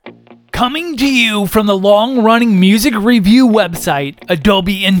Coming to you from the long-running music review website,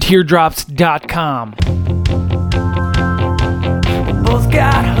 AdobeAndTeardrops.com. Both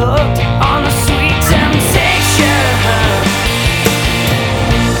got hooked on the sweet temptation.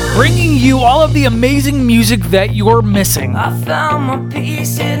 Bringing you all of the amazing music that you're missing. I found my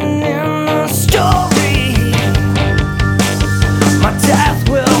peace hidden in the story. My death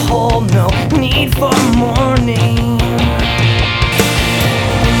will hold no need for mourning.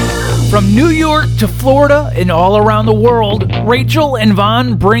 From New York to Florida and all around the world, Rachel and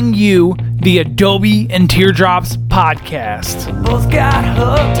Vaughn bring you the Adobe and Teardrops podcast. Both got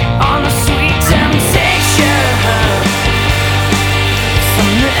hooked on the sweet temptation.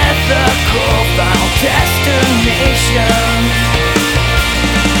 Some mythical final destination.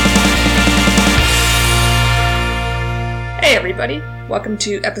 Hey everybody, welcome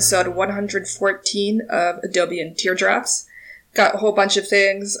to episode 114 of Adobe and Teardrops. Got a whole bunch of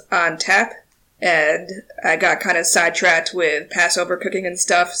things on tap, and I got kind of sidetracked with Passover cooking and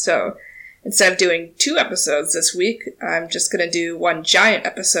stuff, so instead of doing 2 episodes this week, I'm just going to do one giant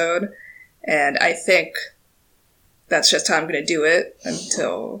episode, and I think that's just how I'm going to do it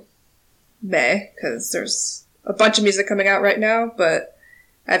until May, because there's a bunch of music coming out right now, but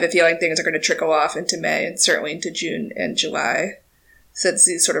I have a feeling things are going to trickle off into May, and certainly into June and July, since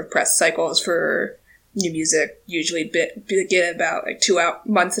these sort of press cycles for new music usually begin about 2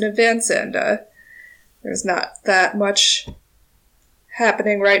 months in advance, and there's not that much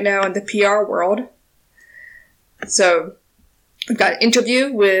happening right now in the PR world. So I've got an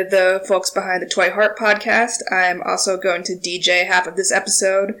interview with the folks behind the Toy Heart podcast. I'm also going to DJ half of this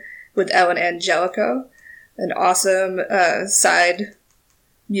episode with Ellen Angelico, an awesome side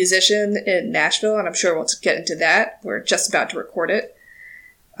musician in Nashville, and I'm sure we'll get into that. We're just about to record it.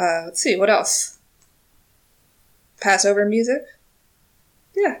 Let's see, what else? Passover music?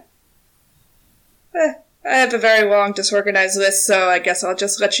 Yeah. I have a very long, disorganized list, so I guess I'll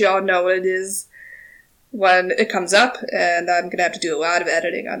just let you all know what it is when it comes up, and I'm going to have to do a lot of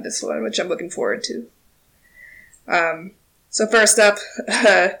editing on this one, which I'm looking forward to. So first up,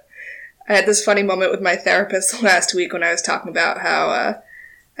 I had this funny moment with my therapist last week when I was talking about how I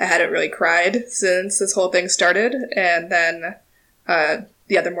hadn't really cried since this whole thing started, and then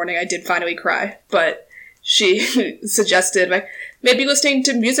the other morning I did finally cry, but she suggested, maybe listening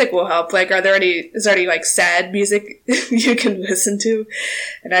to music will help. Is there any, sad music you can listen to?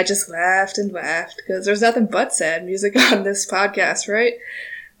 And I just laughed and laughed, because there's nothing but sad music on this podcast, right?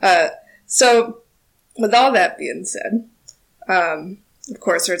 So, with all that being said, of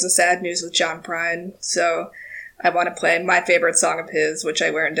course there's a sad news with John Prine, so I want to play my favorite song of his, which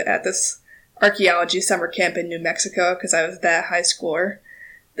I learned at this archaeology summer camp in New Mexico, because I was that high schooler.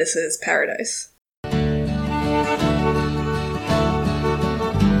 This is Paradise.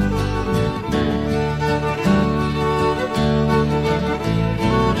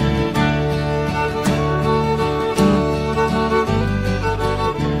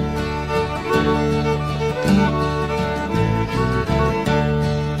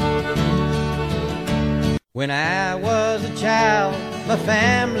 When I was a child, my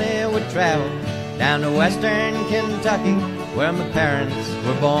family would travel down to western Kentucky, where my parents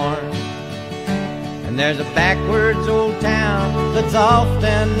were born. And there's a backwards old town that's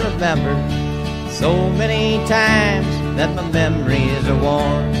often remembered so many times that my memories are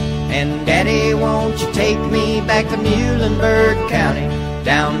worn. And Daddy, won't you take me back to Muhlenberg County,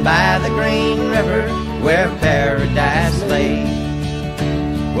 down by the Green River, where paradise lay?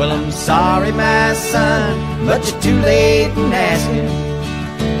 Well, I'm sorry, my son, but you're too late in asking.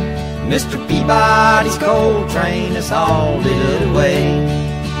 Mr. Peabody's coal train has hauled it away.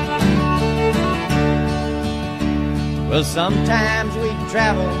 Well, sometimes we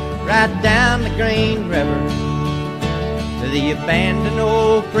travel right down the Green River to the abandoned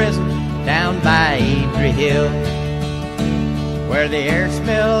old prison down by Adrie Hill, where the air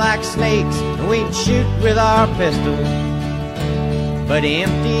smelled like snakes and we'd shoot with our pistols. But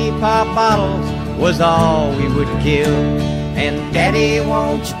empty pop bottles was all we would kill. And Daddy,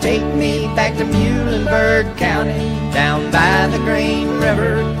 won't you take me back to Muhlenberg County, down by the Green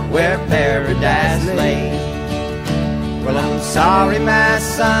River, where paradise lay? Well, I'm sorry, my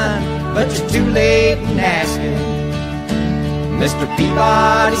son, but you're too late in asking. Mr.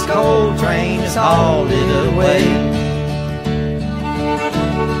 Peabody's coal train has hauled it away.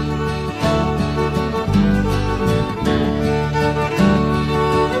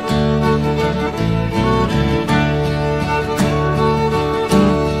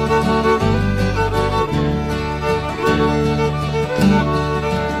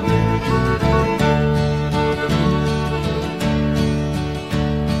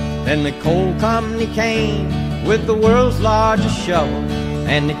 Then the coal company came with the world's largest shovel,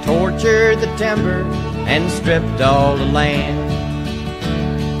 and they tortured the timber and stripped all the land.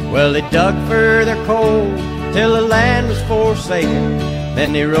 Well, they dug for their coal till the land was forsaken.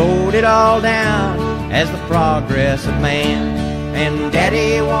 Then they wrote it all down as the progress of man. And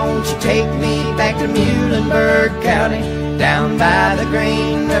Daddy, won't you take me back to Muhlenberg County, down by the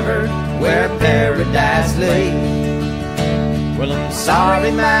Green River where paradise lay? Well, I'm sorry,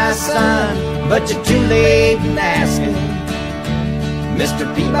 my son, but you're too late in asking. Mr.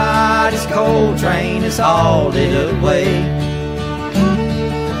 Peabody's coal train is hauled it away.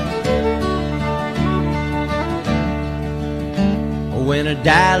 When I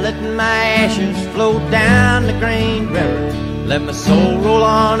die, let my ashes float down the Green River. Let my soul roll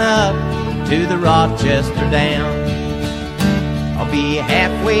on up to the Rochester Dam. I'll be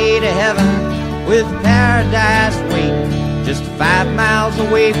halfway to heaven with paradise waiting, just 5 miles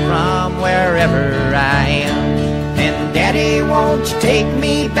away from wherever I am. And Daddy, won't you take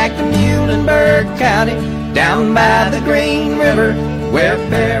me back to Muhlenberg County, down by the Green River where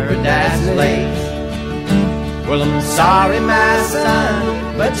paradise lays? Well, I'm sorry, my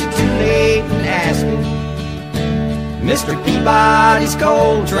son, but you're too late in asking. Mr. Peabody's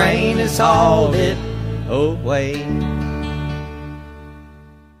coal train has hauled it away.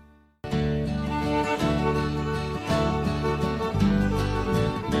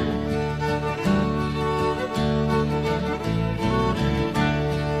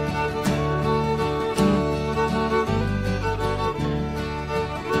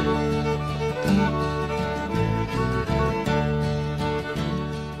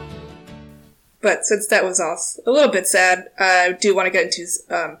 But since that was all a little bit sad, I do want to get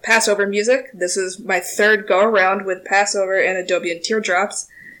into Passover music. This is my third go-around with Passover and Adobe and Teardrops.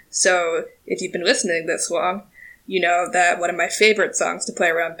 So if you've been listening this long, you know that one of my favorite songs to play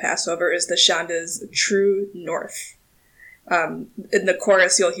around Passover is the Shonda's True North. In the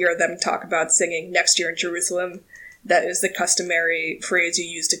chorus, you'll hear them talk about singing Next Year in Jerusalem. That is the customary phrase you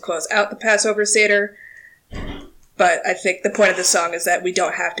use to close out the Passover Seder. But I think the point of the song is that we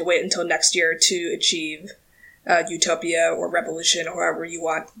don't have to wait until next year to achieve utopia or revolution or however you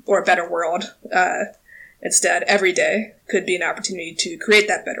want, or a better world. Instead, every day could be an opportunity to create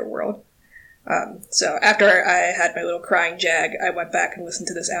that better world. So after I had my little crying jag, I went back and listened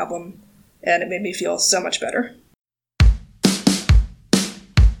to this album, and it made me feel so much better.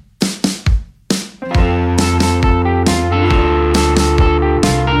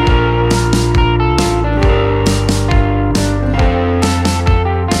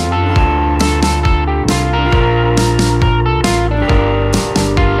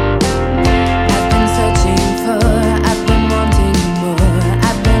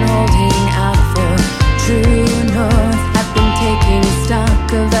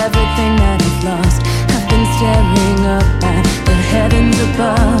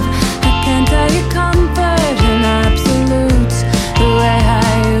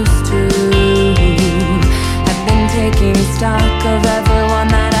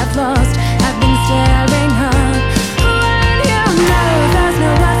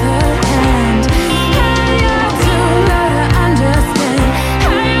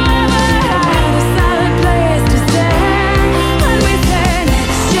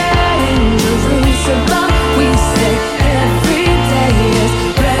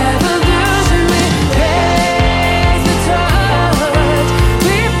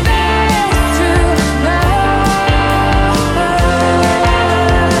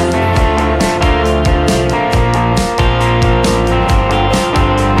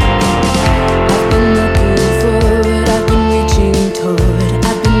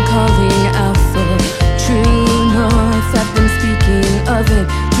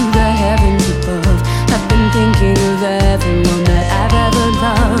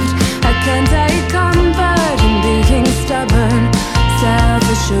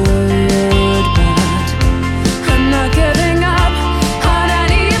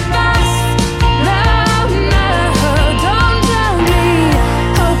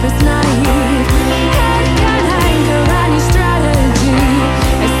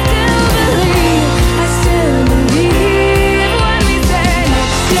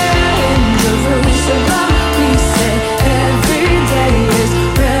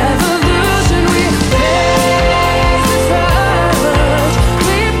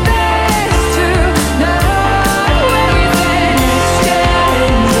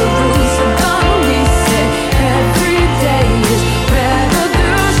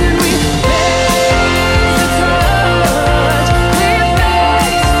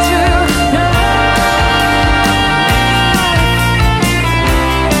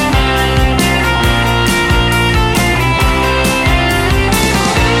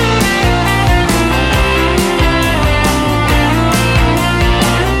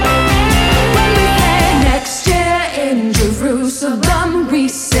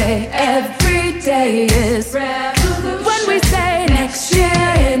 say every day is revolution. When we say next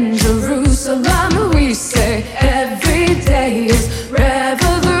year in Jerusalem, we say every day is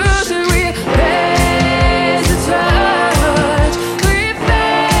revolution. We raise the torch, we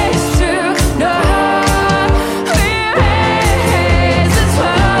face to no. We raise the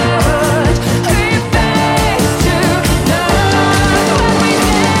torch, we face to no. When we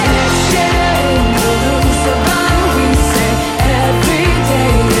say next year in Jerusalem, we say every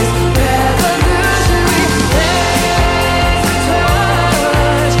day is revolution. We raise the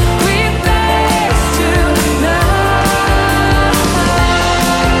torch, we face to no.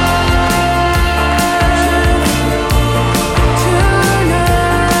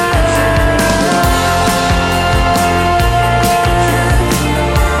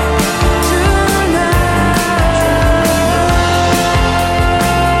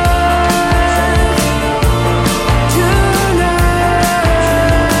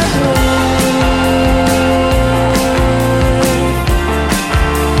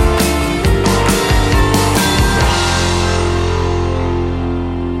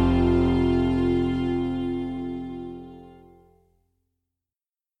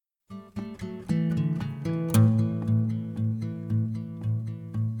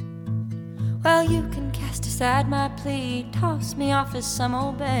 Well, you can cast aside my plea, toss me off as some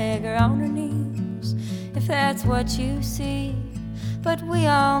old beggar on her knees, if that's what you see. But we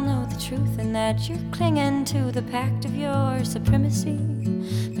all know the truth and that you're clinging to the pact of your supremacy.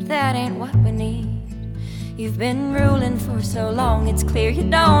 But that ain't what we need. You've been ruling for so long, it's clear you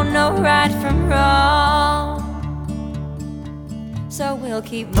don't know right from wrong. So we'll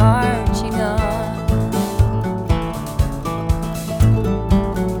keep marching on.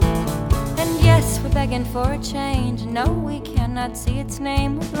 Begging for a change, no, we cannot see its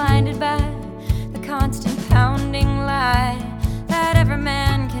name. We're blinded by the constant pounding lie that every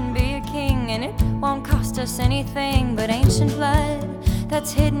man can be a king, and it won't cost us anything but ancient blood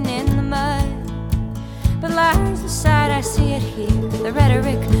that's hidden in the mud. But lies aside, I see it here, the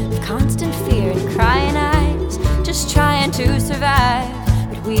rhetoric of constant fear and crying eyes, just trying to survive.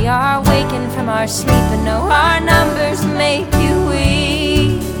 But we are waking from our sleep and know our numbers make you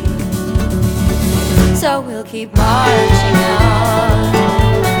weak. So we'll keep marching on.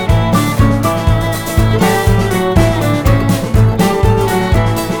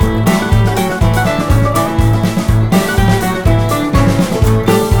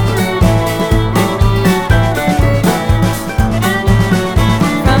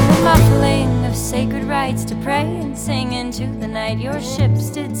 From the muffling of sacred rites to pray and sing into the night, your ships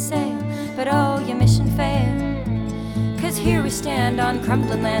did sail, but oh, your mission failed. 'Cause here we stand on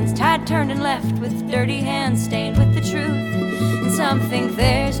crumbling lands, tied, turned, and left with dirty hands stained with the truth. And some think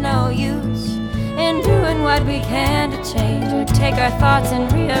there's no use in doing what we can to change, or take our thoughts and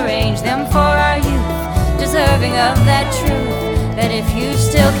rearrange them for our youth, deserving of that truth. That if you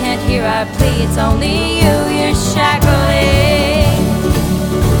still can't hear our plea, it's only you're shackling.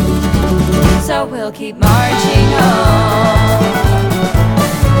 So we'll keep marching on.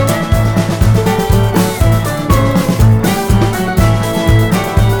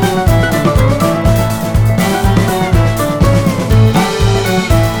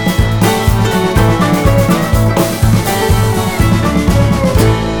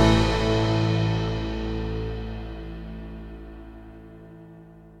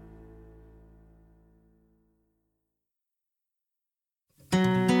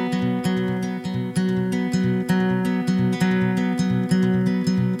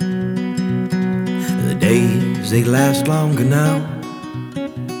 They last longer now.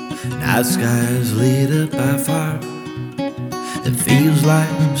 Night skies lit up by fire. It feels like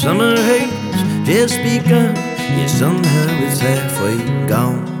summer haze just begun, yet somehow it's halfway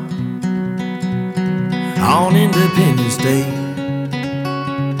gone. On Independence Day,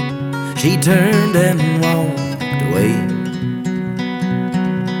 she turned and walked away.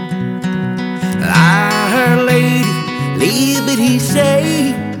 I heard Lady Liberty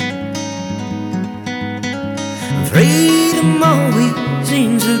say, freedom always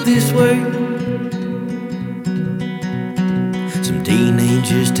ends up this way. Some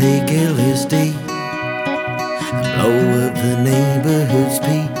teenagers take LSD and blow up the neighborhood's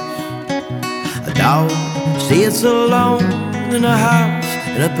peace. A dog sits alone in a house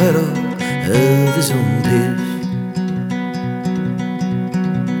in a puddle of his own piss.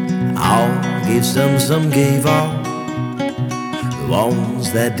 All gave some gave all. The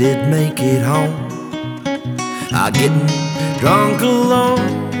ones that did make it home are getting drunk alone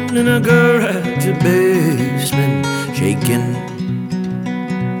in a garage basement, shaking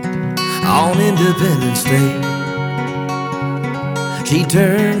on Independence Day. She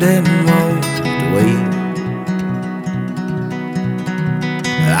turned and walked away.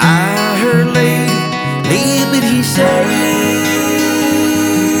 I heard liberty say,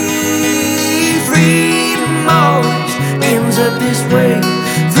 freedom always ends up this way.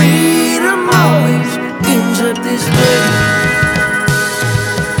 Freedom always ends up this way.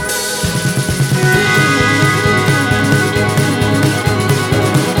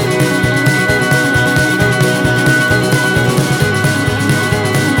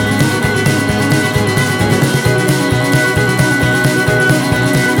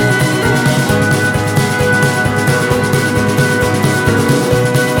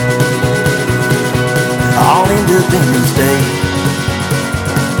 Independence Day,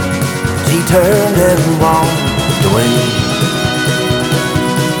 she turned and walked away.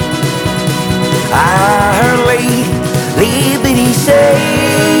 I heard liberty say,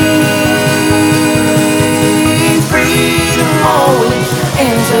 freedom always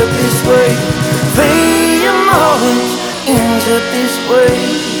ends up this way. Freedom always ends up this way.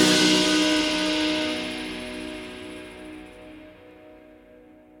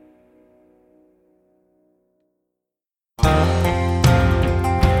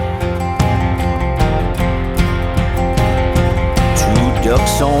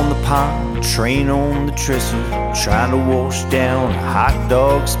 Ducks on the pond, train on the trestle, trying to wash down a hot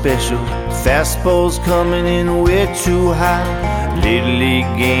dog special. Fastball's coming in way too high. Little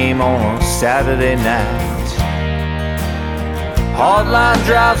league game on a Saturday night. Hardline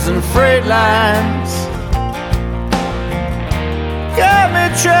drives and freight lines got me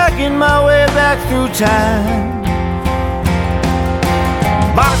tracking my way back through time.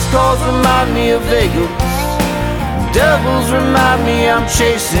 Boxcars remind me of Vegas. Doubles remind me I'm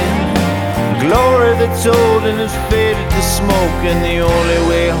chasing glory that's old and is faded to smoke. And the only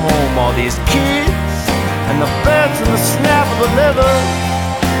way home are these kids and the beds and the snap of the leather.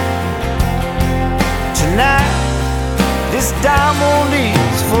 Tonight, this dime won't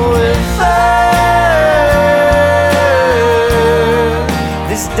leave forever.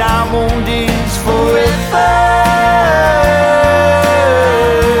 This dime won't leave forever.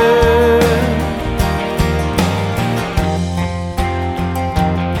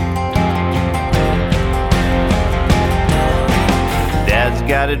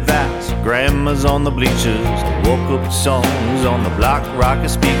 Got advice, grandma's on the bleachers. Woke up with songs on the block rocker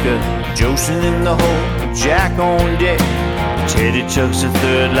speaker. Joshin in the hole, Jack on deck. Teddy chucks a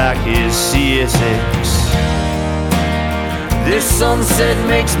third like his CSX. This sunset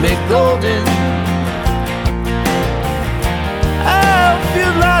makes me golden.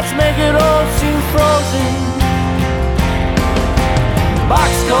 Outfield lights make it all seem frozen.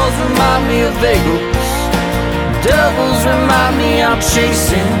 Boxcars remind me of Vegas. Doubles remind me I'm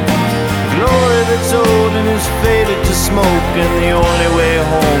chasing glory that's old and is faded to smoke. And the only way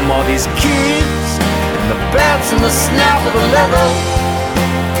home are these kids and the bats and the snap of the leather.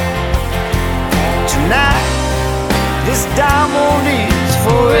 Tonight, this dime won't leave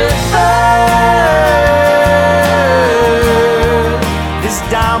forever. This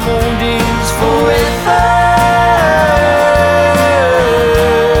dime won't leave forever.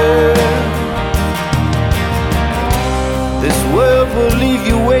 Will leave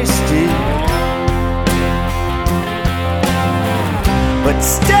you wasted, but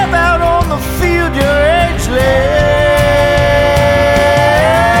step out on the field, you're ageless.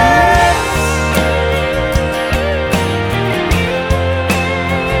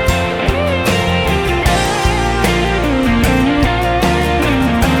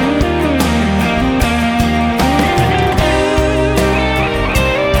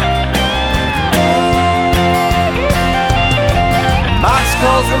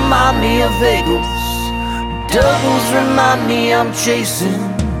 Boxcars remind me of Vegas. Doubles remind me I'm chasing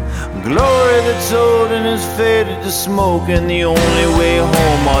glory that's old and is faded to smoke. And the only way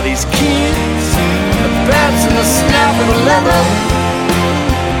home are these kids, the bats and the snap of the leather.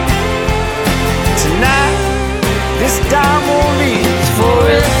 Tonight, this dime won't leave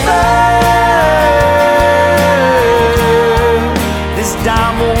forever. This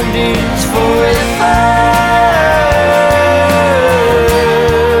dime won't leave forever.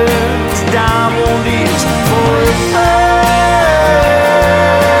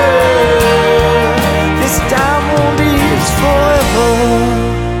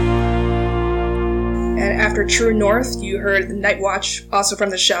 After True North, you heard Night Watch, also from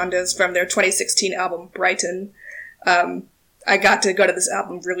the Shondas, from their 2016 album Brighton. I got to go to this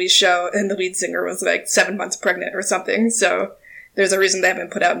album release show, and the lead singer was like 7 months pregnant or something, so there's a reason they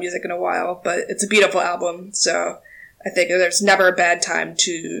haven't put out music in a while, but it's a beautiful album, so I think there's never a bad time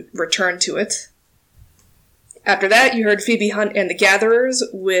to return to it. After that, you heard Phoebe Hunt and the Gatherers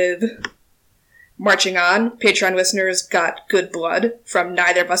with Marching On. Patreon listeners got Good Blood from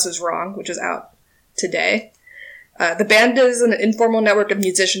Neither of Us Is Wrong, which is out today. The band is an informal network of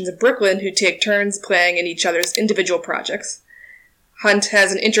musicians in Brooklyn who take turns playing in each other's individual projects. Hunt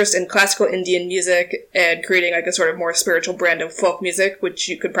has an interest in classical Indian music and creating like a sort of more spiritual brand of folk music, which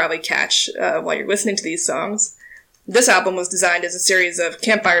you could probably catch while you're listening to these songs. This album was designed as a series of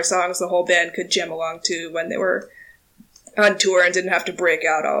campfire songs the whole band could jam along to when they were on tour and didn't have to break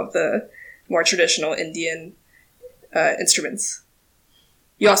out all of the more traditional Indian instruments.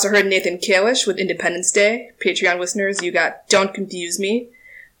 You also heard Nathan Kalish with Independence Day. Patreon listeners, you got Don't Confuse Me,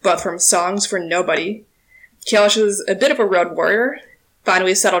 both from Songs for Nobody. Kalish was a bit of a road warrior,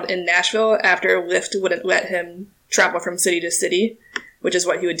 finally settled in Nashville after Lyft wouldn't let him travel from city to city, which is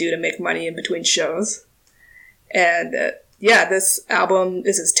what he would do to make money in between shows. And this album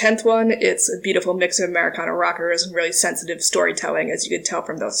is his 10th one. It's a beautiful mix of Americana rockers and really sensitive storytelling, as you could tell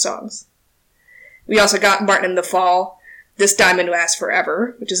from those songs. We also got Martin in the Fall, This Diamond Lasts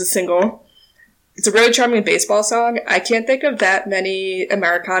Forever, which is a single. It's a really charming baseball song. I can't think of that many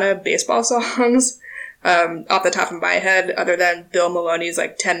Americana baseball songs off the top of my head, other than Bill Maloney's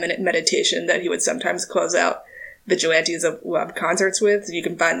 10-minute meditation that he would sometimes close out Vigilantes of Love concerts with. You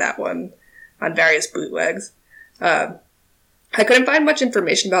can find that one on various bootlegs. I couldn't find much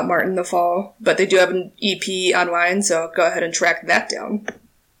information about Martin in the Fall, but they do have an EP online, so I'll go ahead and track that down.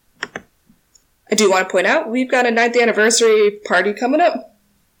 I do want to point out, we've got a 9th anniversary party coming up.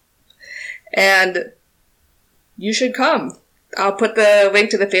 And you should come. I'll put the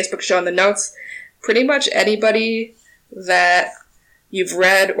link to the Facebook show in the notes. Pretty much anybody that you've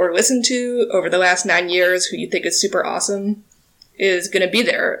read or listened to over the last 9 years who you think is super awesome is going to be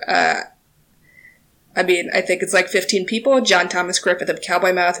there. I think it's 15 people. John Thomas Griffith of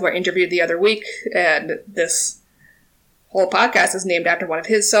Cowboy Mouth, who I interviewed the other week, and this whole podcast is named after one of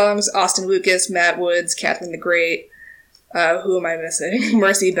his songs. Austin Lucas, Matt Woods, Catherine the Great, who am I missing?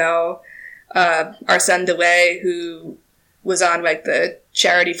 Mercy Bell, Arsène Delay, who was on the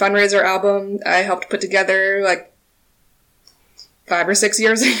charity fundraiser album I helped put together 5 or 6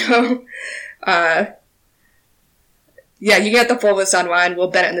 years ago. You can get the full list online. Will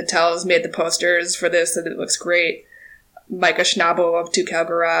Bennett and the Tells made the posters for this, and it looks great. Micah Schnabel of Two Cow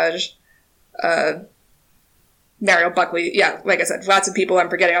Garage. Mario Buckley. Yeah, like I said, lots of people I'm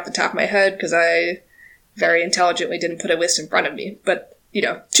forgetting off the top of my head because I very intelligently didn't put a list in front of me. But,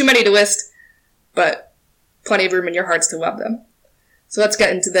 too many to list, but plenty of room in your hearts to love them. So let's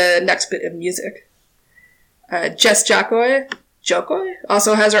get into the next bit of music. Jess Jocoy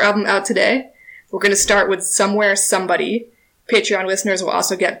also has her album out today. We're going to start with Somewhere Somebody. Patreon listeners will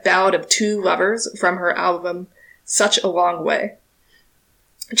also get Ballad of Two Lovers from her album Such a Long Way.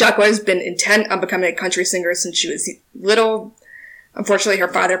 Jocoy has been intent on becoming a country singer since she was little. Unfortunately, her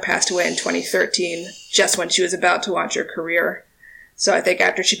father passed away in 2013, just when she was about to launch her career. So I think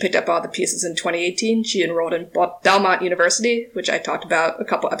after she picked up all the pieces in 2018, she enrolled in Belmont University, which I talked about a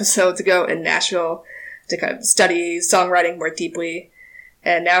couple episodes ago, in Nashville, to kind of study songwriting more deeply.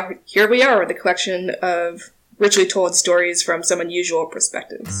 And now here we are with a collection of richly told stories from some unusual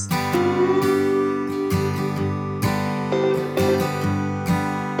perspectives.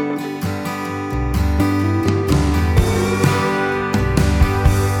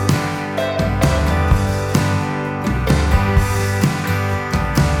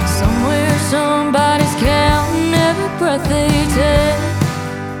 Somewhere somebody's counting every breath they take,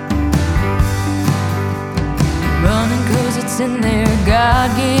 running 'cause it's in their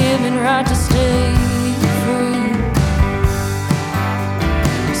God-given right to stay free.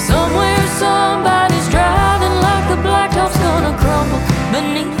 Somewhere somebody's driving like the blacktop's gonna crumble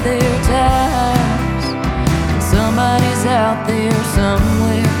beneath their tires, and somebody's out there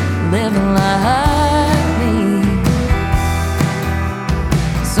somewhere living like me.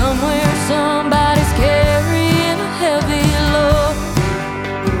 Somewhere somebody's carrying a heavy load,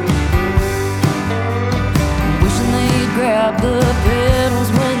 wishing they'd grab the pedals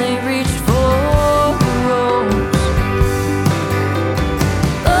when they reached for the ropes.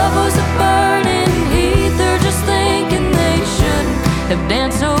 Love was a burning heat, they're just thinking they shouldn't have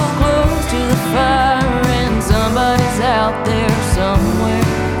danced so close to the fire, and somebody's out there somewhere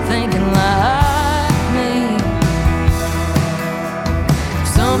thinking like me.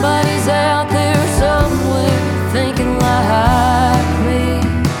 Somebody's out there somewhere thinking like me.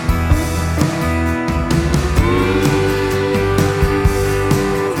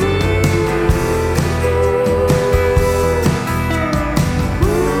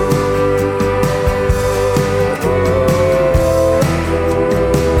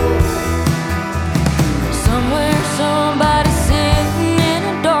 Somewhere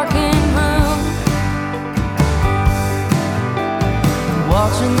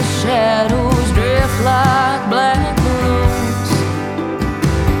watching the shadows drift like black balloons.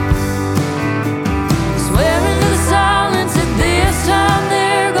 Swearing to the silence that this time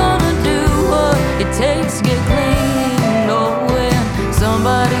they're gonna do what it takes to get clean. Oh, when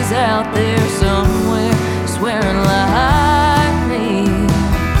somebody's out there somewhere swearing like me.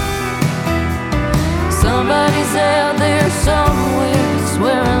 Somebody's out there somewhere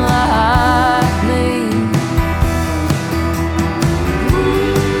swearing like me.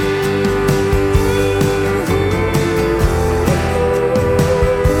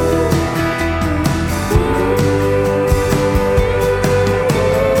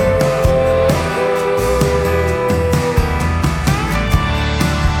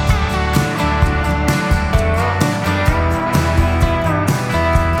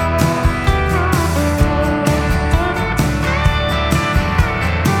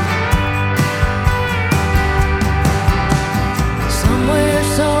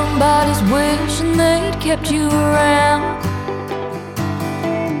 Somebody's wishing they'd kept you around,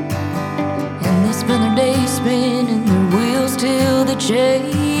 and they spend their days spinning their wheels till they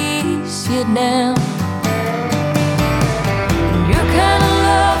chase you down. And your kind of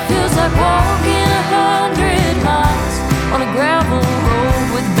love feels like walking 100 miles on a gravel road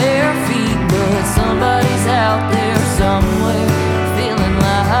with bare feet, but somebody's out there somewhere feeling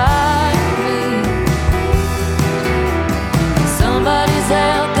like me. Somebody's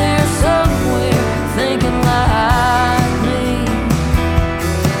out there somewhere thinking like me.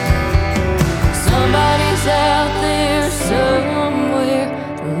 Somebody's out there somewhere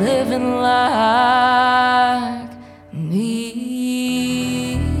living like me.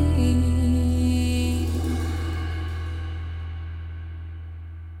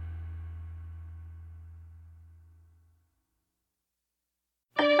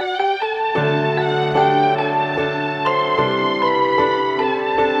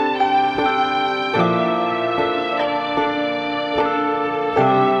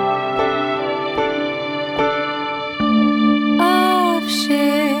 I've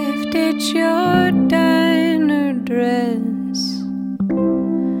shifted your diner dress.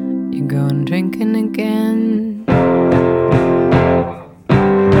 You're going drinking again.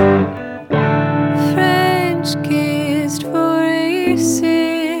 French kissed for a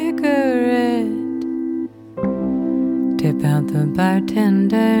cigarette. Tip out the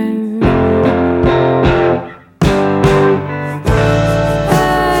bartender.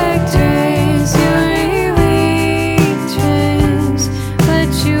 Actress, you're a waitress. What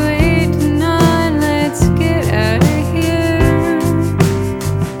you waiting on? Let's get out of here.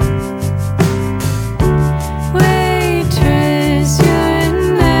 Waitress, you're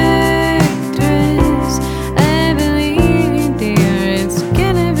an actress. I believe you, dear. It's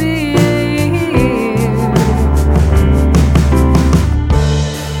gonna be a year.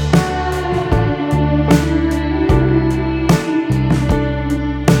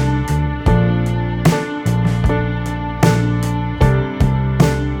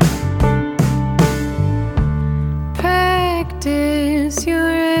 Practice your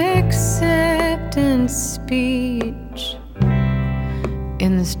acceptance speech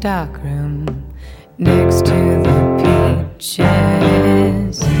in the stockroom next to the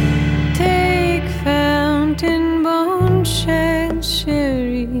peaches. Take fountain bone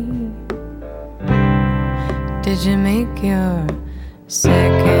sherry. Did you make your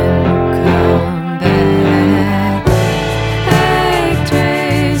second comeback?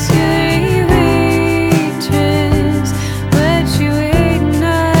 Actress, you're a waitress. What you waiting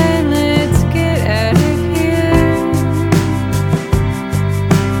on? Let's get out of here.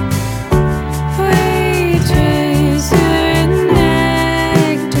 Waitress, you're an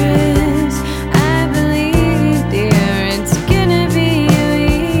actress. I believe you, dear. It's gonna be a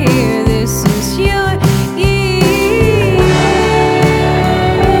year. This is your year.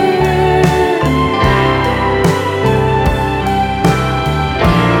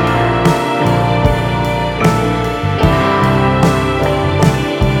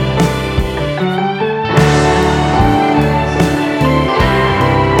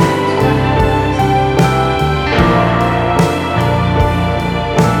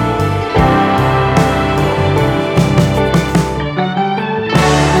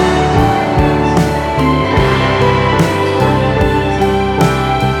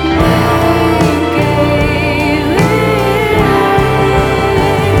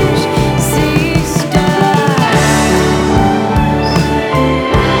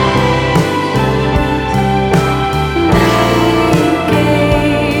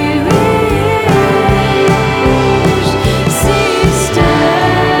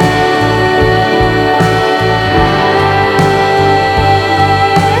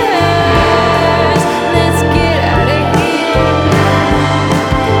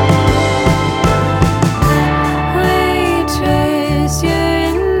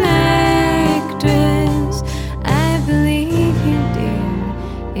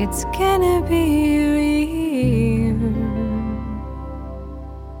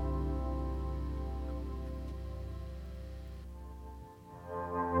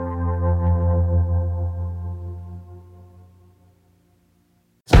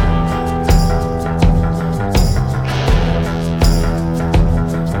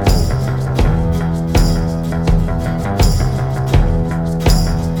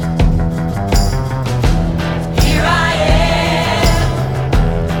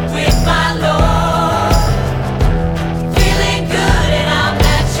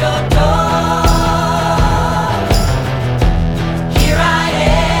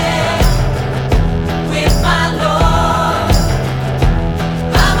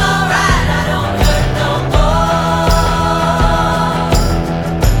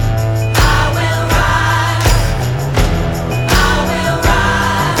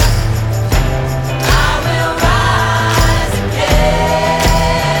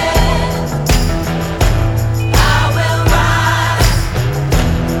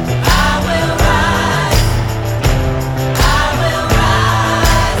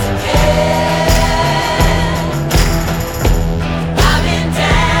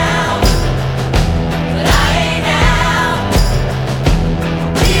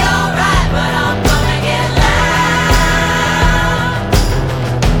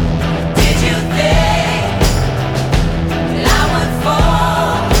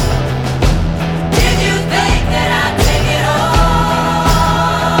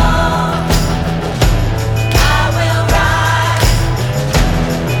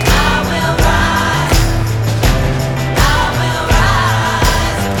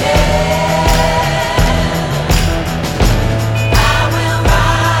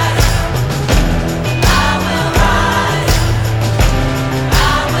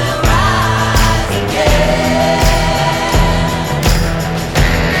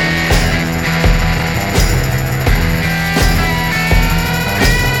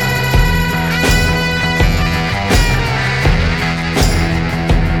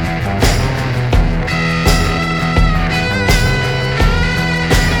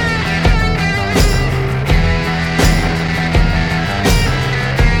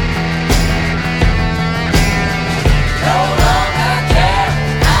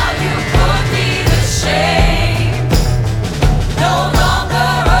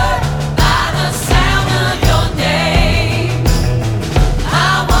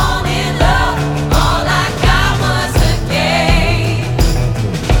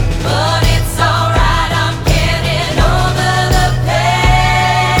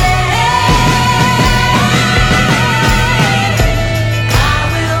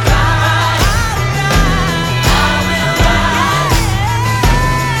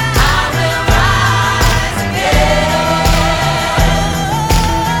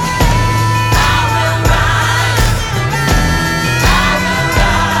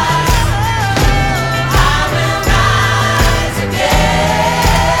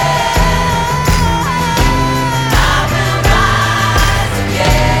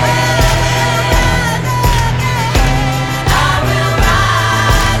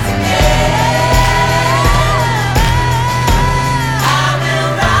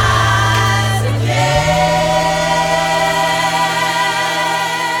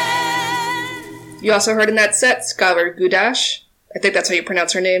 You also heard in that set Skylar Gudash. I think that's how you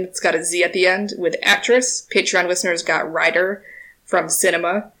pronounce her name. It's got a Z at the end, with Actress. Patreon listeners got Ryder from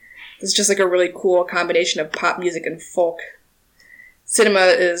Cinema. It's just like a really cool combination of pop music and folk. Cinema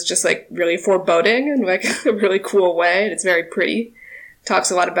is just like really foreboding in like a really cool way. It's very pretty. Talks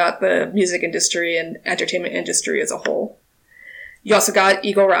a lot about the music industry and entertainment industry as a whole. You also got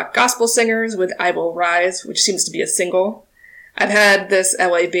Eagle Rock Gospel Singers with I Will Rise, which seems to be a single. I've had this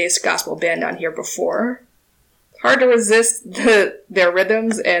LA-based gospel band on here before. Hard to resist their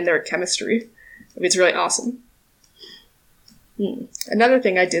rhythms and their chemistry. I mean, it's really awesome. Another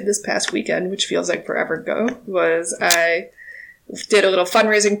thing I did this past weekend, which feels like forever ago, was I did a little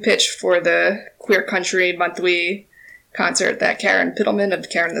fundraising pitch for the Queer Country monthly concert that Karen Pittleman of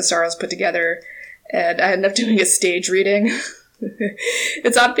Karen and the Sorrows put together, and I ended up doing a stage reading.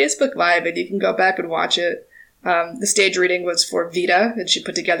 It's on Facebook Live, and you can go back and watch it. The stage reading was for Vita, and she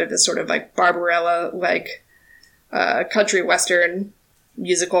put together this sort of like Barbarella-like country western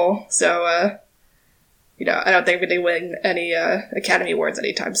musical. So, I don't think we're going to win any Academy Awards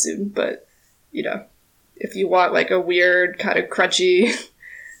anytime soon, but, if you want like a weird, kind of crunchy,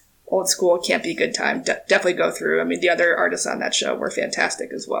 old school, campy good time, definitely go through. I mean, the other artists on that show were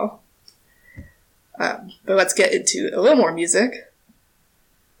fantastic as well. But let's get into a little more music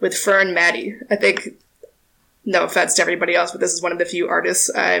with Fern Maddie. I think, no offense to everybody else, but this is one of the few artists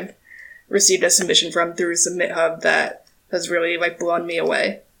I've received a submission from through Submit Hub that has really like blown me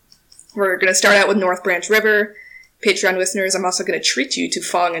away. We're going to start out with North Branch River. Patreon listeners, I'm also going to treat you to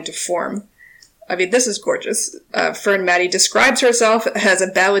Falling Into Form. I mean, this is gorgeous. Fern Maddie describes herself as a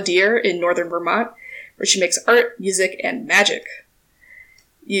balladeer in northern Vermont, where she makes art, music, and magic.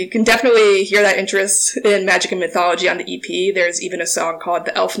 You can definitely hear that interest in magic and mythology on the EP. There's even a song called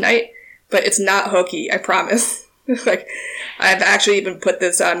The Elf Night, but it's not hokey, I promise. Like, I've actually even put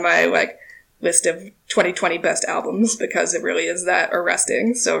this on my, list of 2020 best albums because it really is that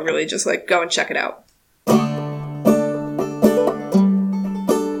arresting. So really just, go and check it out.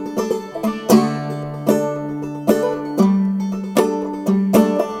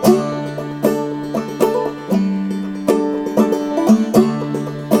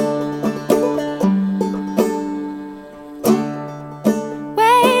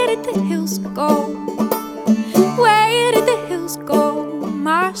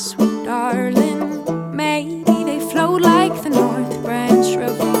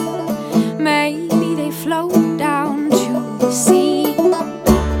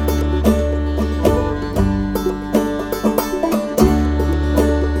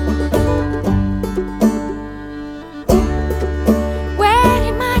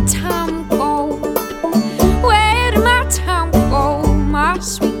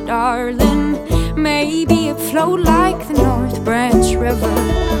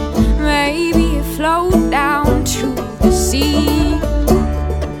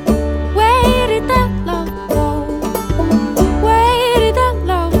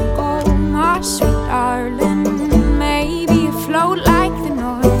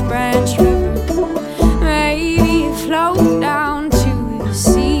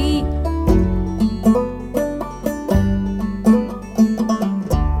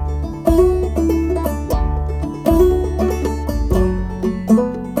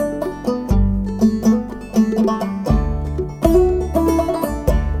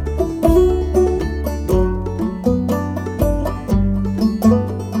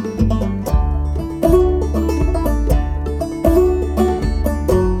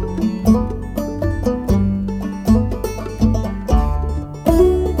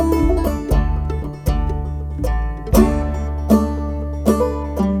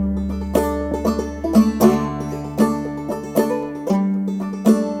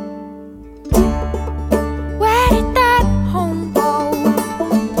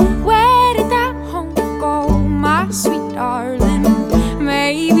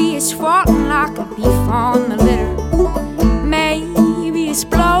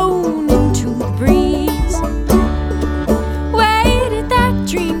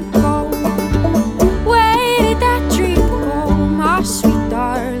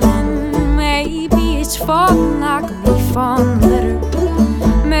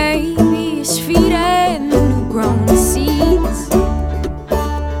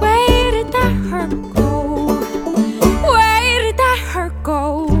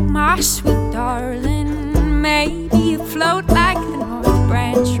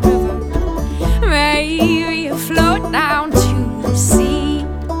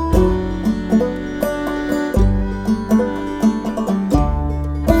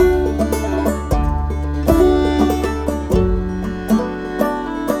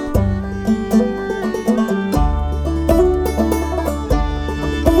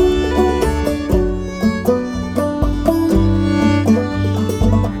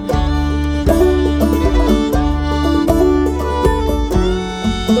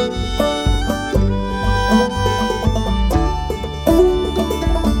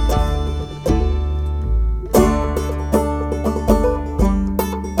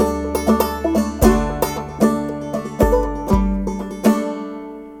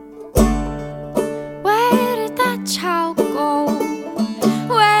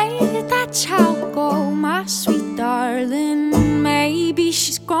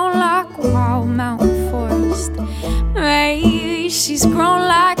 she's grown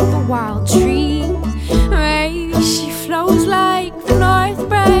like the wild trees. Maybe she flows like the North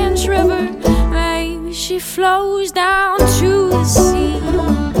Branch River. Maybe she flows down to the sea.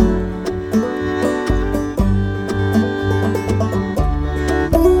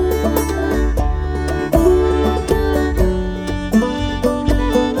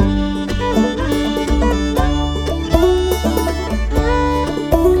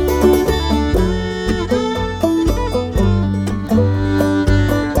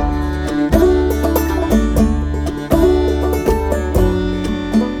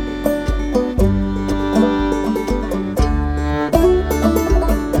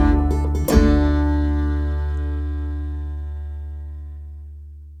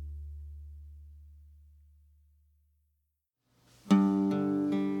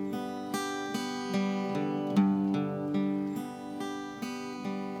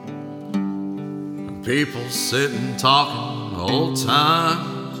 People sitting talking old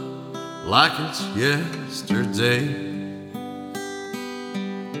times like it's yesterday.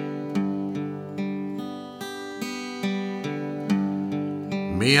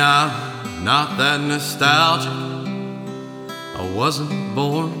 Me, I'm not that nostalgic. I wasn't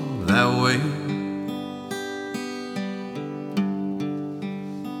born that way.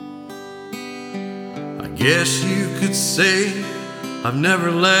 I guess you could say I've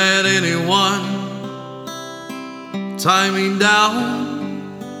never let anyone tie me down.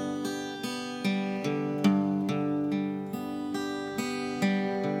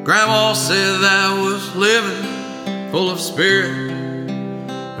 Grandma said that was living full of spirit,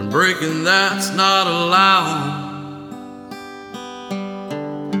 and breaking that's not allowed.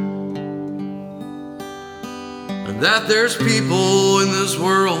 And that there's people in this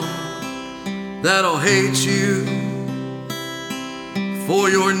world that'll hate you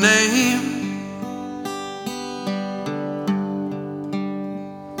for your name.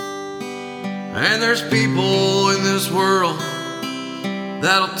 And there's people in this world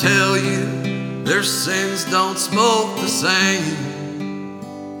that'll tell you their sins don't smoke the same.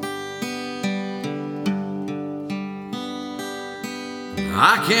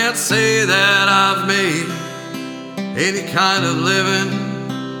 I can't say that I've made any kind of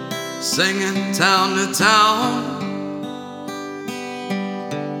living singing town to town.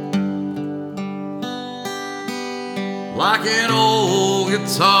 Like an old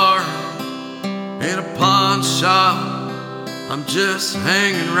guitar in a pawn shop, I'm just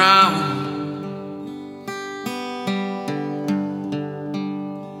hanging round.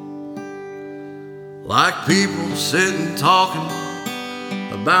 Like people sitting talking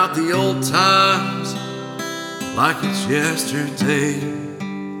about the old times like it's yesterday.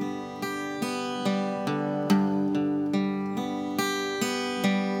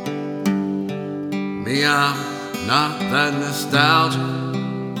 Me, I'm not that nostalgic.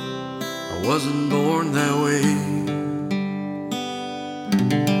 I wasn't born that way.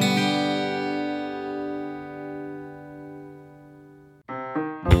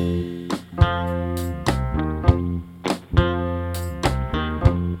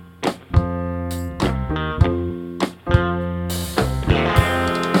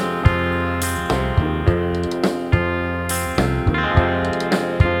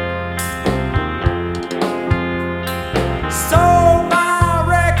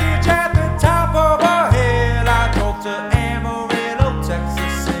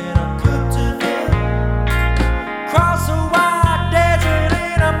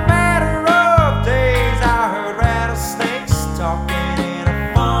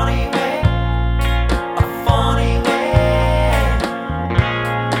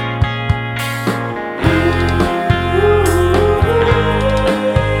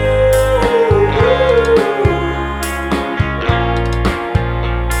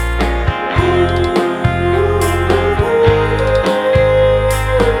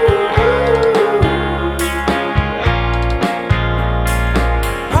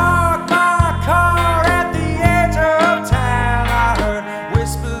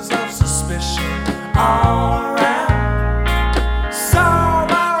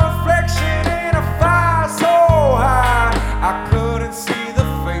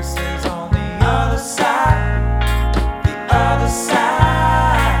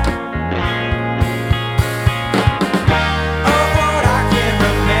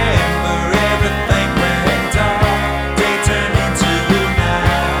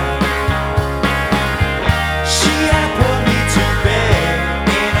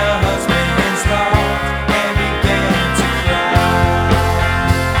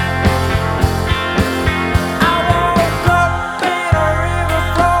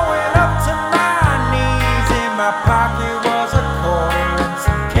 My pocket was a quarter.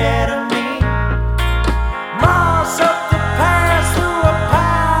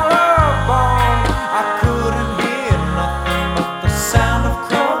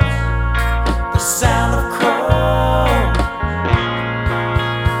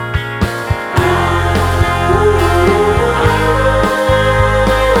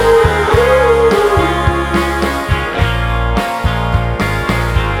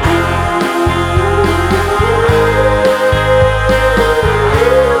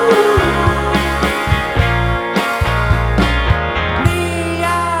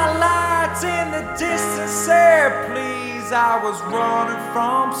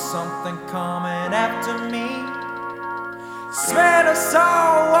 from something coming after me. Smell of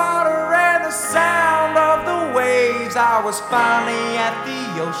salt water and the sound of the waves. I was finally at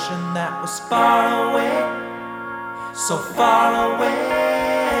the ocean that was far away, so far away.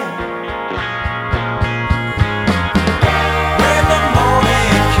 When the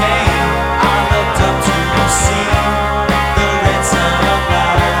morning came, I looked up to see the red sun of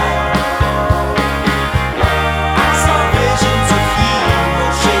light. I saw visions of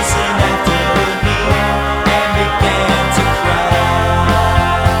heroes chasing after me and began to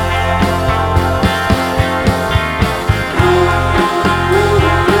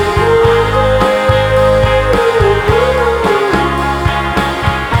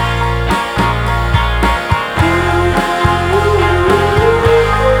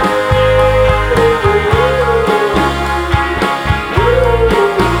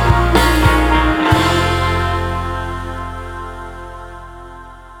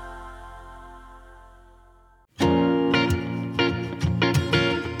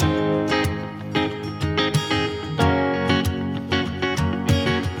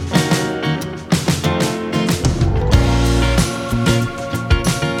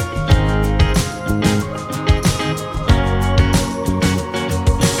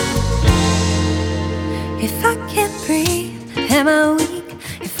If I can't breathe, am I weak?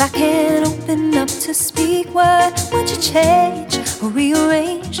 If I can't open up to speak, what would you change or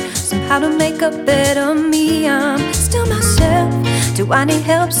rearrange somehow to make a better me? I'm still myself. Do I need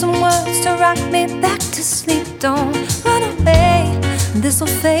help? Some words to rock me back to sleep. Don't run away, this'll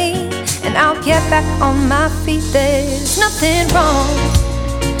fade and I'll get back on my feet. There's nothing wrong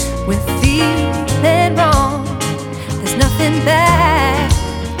with feeling wrong. There's nothing bad,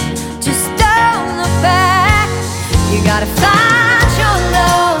 just don't look back. You gotta find your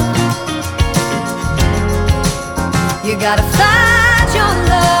love. You gotta find your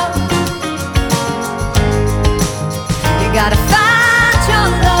love. You gotta find your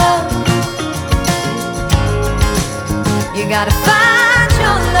love. You gotta find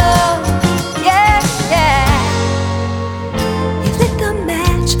your love. Yeah, yeah. You lit the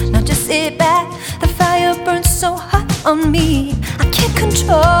match, now just sit back. The fire burns so hot on me, I can't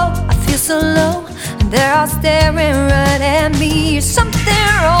control, I feel so low. And they're all staring right at me. Is something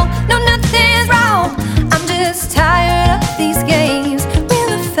wrong? No, nothing's wrong. I'm just tired of these games,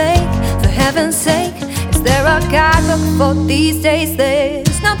 real or fake, for heaven's sake. Is there a guidebook for these days?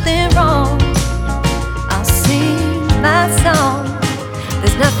 There's nothing wrong, I'll sing my song.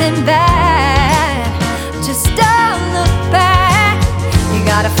 There's nothing bad, just don't look back. You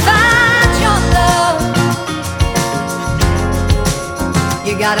gotta find your love.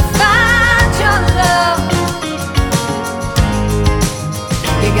 You gotta find your love.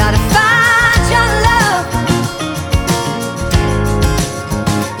 You gotta find your love.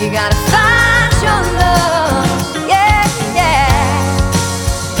 You gotta find your love. Yeah, yeah.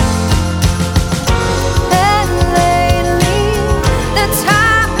 And lately, the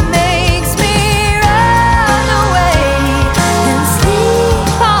time makes me run away and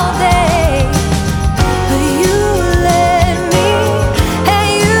sleep all day. But you let me, and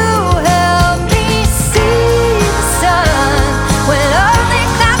you help me see the sun when only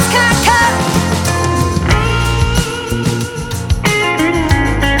clouds can cut.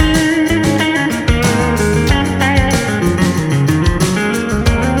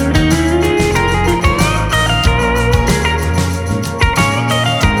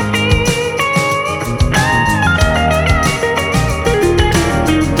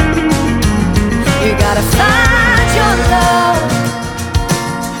 You gotta find your love.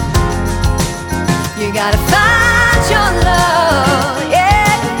 You gotta find your love.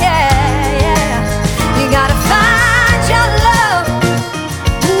 Yeah, yeah, yeah. You gotta find your love.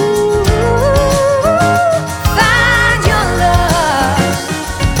 Ooh, find your love.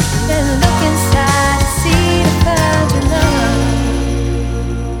 Then look inside to see to find your love.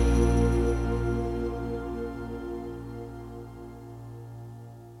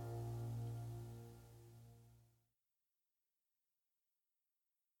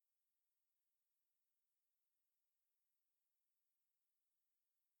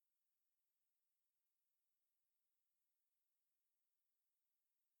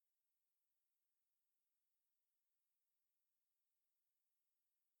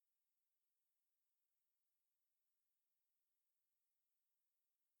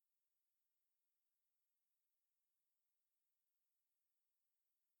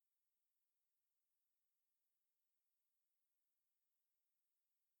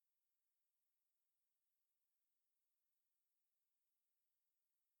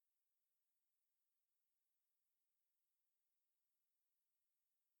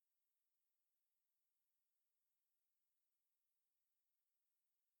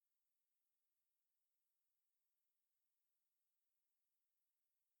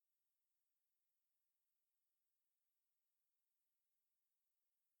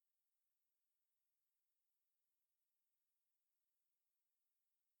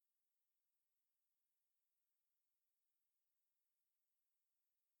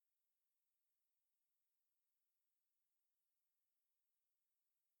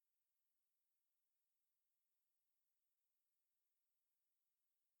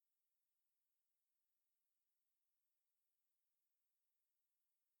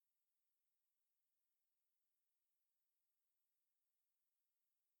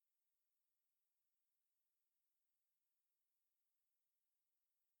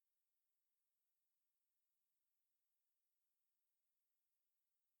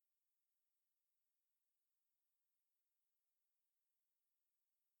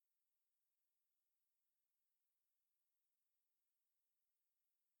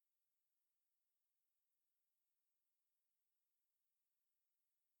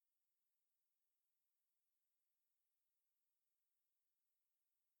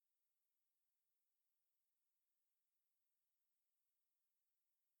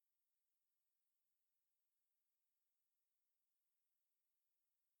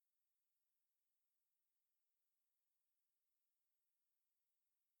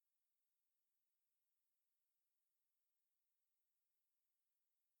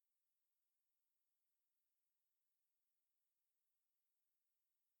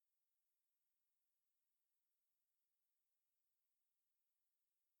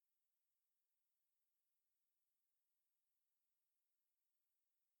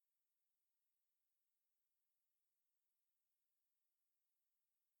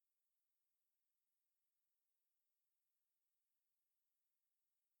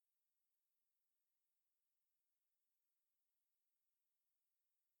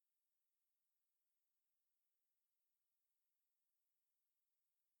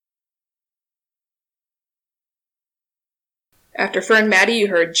 After Fern Maddie, you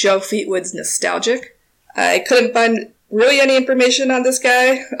heard Joe Fleetwood's Nostalgic. I couldn't find really any information on this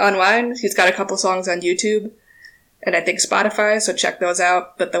guy online. He's got a couple songs on YouTube and I think Spotify, so check those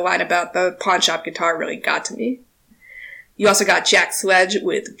out. But the line about the pawn shop guitar really got to me. You also got Jack Sledge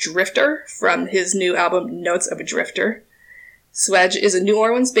with Drifter from his new album Notes of a Drifter. Sledge is a New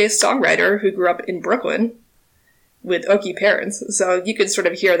Orleans-based songwriter who grew up in Brooklyn with Okie parents, so you could sort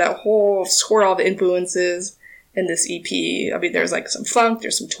of hear that whole swirl of influences in this EP. I mean, there's like some funk,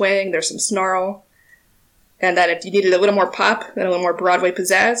 there's some twang, there's some snarl. And that if you needed a little more pop and a little more Broadway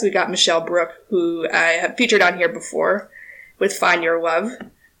pizzazz, we got Michelle Brooke, who I have featured on here before with Find Your Love.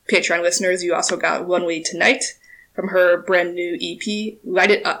 Patreon listeners, you also got One Way Tonight from her brand new EP,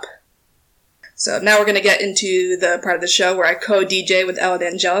 Light It Up. So now we're going to get into the part of the show where I co-DJ with Ellen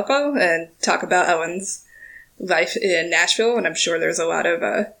Angelico and talk about Ellen's life in Nashville. And I'm sure there's a lot of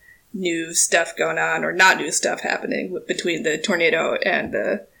new stuff going on, or not new stuff happening between the tornado and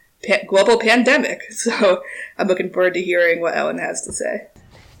the global pandemic. So I'm looking forward to hearing what Ellen has to say.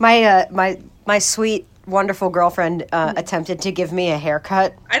 My sweet, wonderful girlfriend attempted to give me a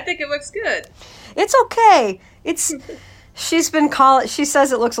haircut. I think it looks good. It's okay. She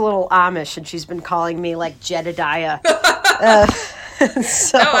says it looks a little Amish, and she's been calling me like Jedediah.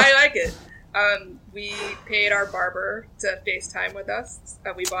 So. No, I like it. We paid our barber to FaceTime with us.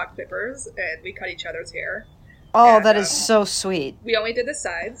 We bought clippers, and we cut each other's hair. Oh, and, that is so sweet. We only did the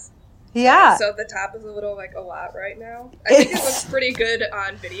sides. Yeah. So the top is a little, like, a lot right now. I think it looks pretty good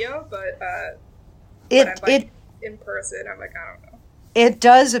on video, but when I'm, like, in person, I'm like, I don't know. It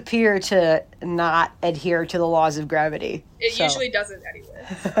does appear to not adhere to the laws of gravity. It usually doesn't anyway.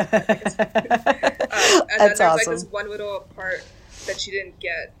 So and That's then there's, awesome. like, this one little part that she didn't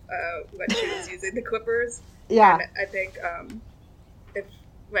get when she was using the clippers. Yeah. And I think if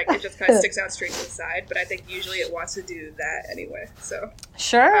like it just kind of sticks out straight to the side, but I think usually it wants to do that anyway. So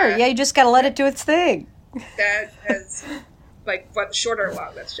sure, yeah, you just gotta let it do its thing. That has like what short or long.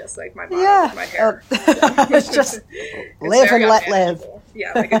 That's just like my motto with my hair. It's just live and let live.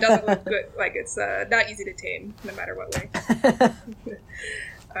 Yeah, like it doesn't look good. Like it's not easy to tame, no matter what way.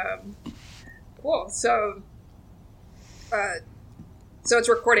 Cool. So it's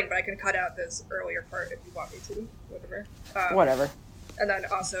recording, but I can cut out this earlier part if you want me to. Whatever. And then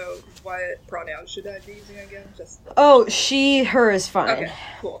also, what pronouns should I be using again? She, her is fine. Okay,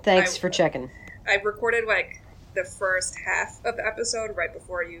 cool. Thanks for checking. I recorded like the first half of the episode right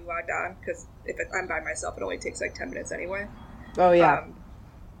before you logged on, because if I'm by myself, it only takes like 10 minutes anyway. Oh, yeah.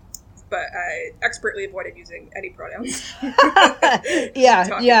 But I expertly avoided using any pronouns.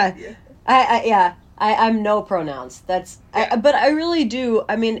 Yeah. I'm no pronouns. But I really do.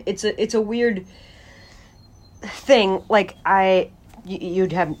 I mean, it's a weird thing. Like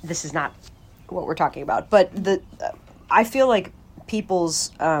you'd have. This is not what we're talking about, but I feel like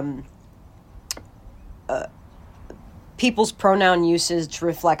people's pronoun usage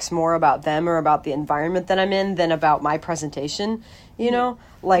reflects more about them or about the environment that I'm in than about my presentation. You know,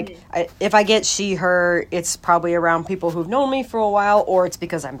 like if I get she, her, it's probably around people who've known me for a while, or it's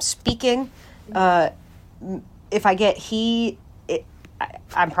because I'm speaking. If I get he,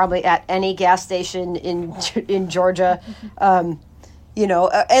 I'm probably at any gas station in Georgia, you know,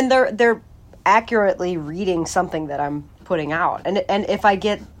 and they're accurately reading something that I'm putting out. And if I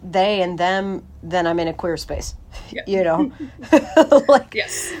get they and them, then I'm in a queer space, you know, like,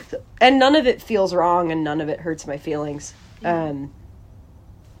 yes. And none of it feels wrong and none of it hurts my feelings. And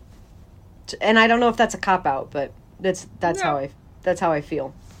I don't know if that's a cop out, but that's how I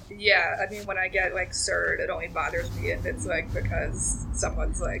feel. Yeah, I mean, when I get, like, sirred, it only bothers me if it's, like, because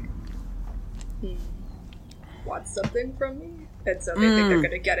someone's, like, wants something from me, and so they think they're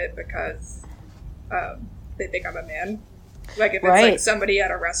going to get it because they think I'm a man. Like, if it's, like, somebody at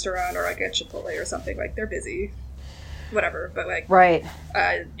a restaurant or, like, at Chipotle or something, like, they're busy, whatever, but, like,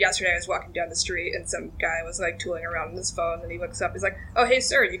 yesterday I was walking down the street, and some guy was, like, tooling around on his phone, and he looks up, he's like, "Oh, hey,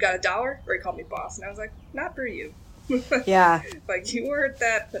 sir, you got $1?" Or he called me boss, and I was like, "Not for you." Yeah. Like, you weren't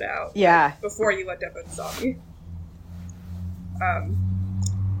that put out. Yeah. Like, before you looked up and saw me.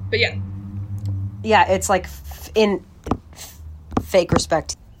 But yeah. Yeah, it's like in fake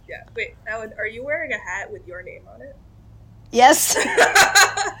respect. Yeah. Wait, Ellen, are you wearing a hat with your name on it? Yes.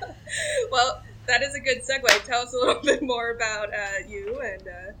 Well, that is a good segue. Tell us a little bit more about you and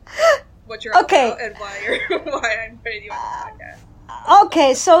what you're all about and why I'm putting you on the podcast.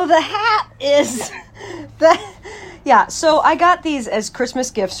 Okay, so the hat is so I got these as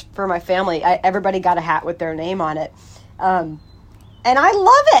Christmas gifts for my family. Everybody got a hat with their name on it. And I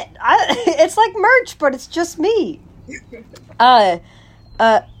love it. It's like merch, but it's just me.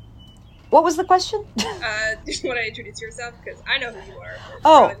 What was the question? Do you want to introduce yourself? Because I know who you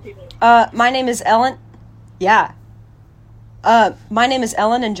are. My name is Ellen. Yeah. My name is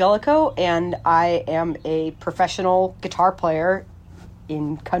Ellen Angelico, and I am a professional guitar player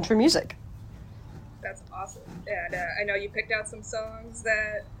in country music. That's awesome. And I know you picked out some songs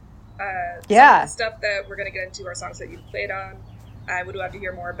that... yeah. Some of the stuff that we're going to get into are songs that you've played on. I would love to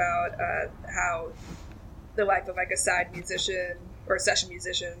hear more about how the life of like a side musician or a session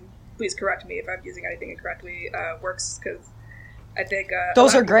musician, please correct me if I'm using anything incorrectly, works, because I think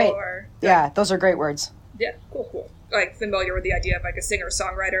those are great. Those are great words. Yeah, cool. Like familiar with the idea of like a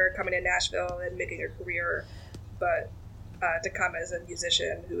singer-songwriter coming in Nashville and making a career, but to come as a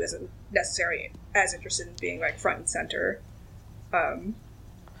musician who isn't necessarily as interested in being like front and center.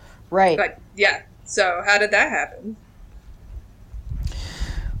 Right. Like, yeah. So how did that happen?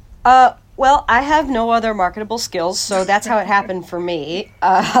 Well, I have no other marketable skills, so that's how it happened for me.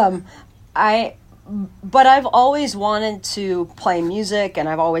 But I've always wanted to play music, and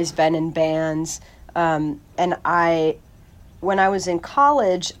I've always been in bands. And when I was in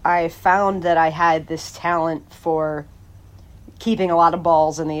college, I found that I had this talent for keeping a lot of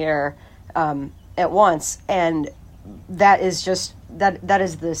balls in the air at once, and that is just that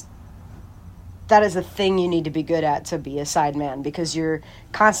is the thing you need to be good at to be a sideman, because you're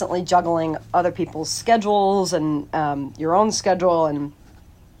constantly juggling other people's schedules and your own schedule and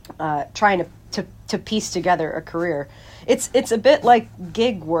trying to piece together a career. It's a bit like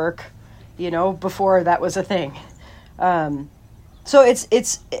gig work, before that was a thing. So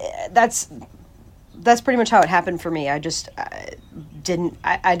that's pretty much how it happened for me. I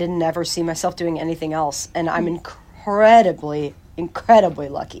didn't ever see myself doing anything else, and I'm incredibly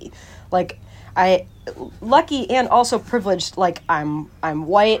lucky. Lucky and also privileged. Like I'm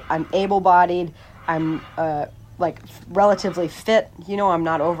white, I'm able-bodied, I'm relatively fit. I'm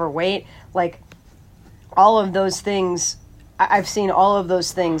not overweight. Like all of those things, I've seen all of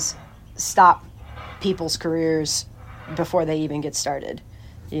those things stop people's careers before they even get started.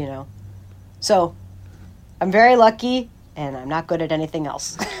 So I'm very lucky, and I'm not good at anything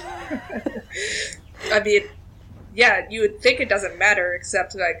else. I mean, yeah, you would think it doesn't matter,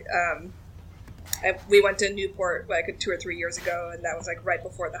 except we went to Newport 2 or 3 years ago, and that was right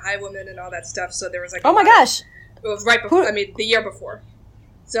before the High Woman and all that stuff. So there was oh my gosh, it was right before. The year before.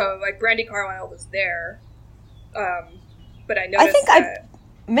 So Brandi Carlile was there, but I noticed. I think I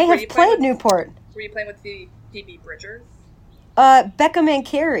may have played Newport. Were you playing with Phoebe Bridgers? Becca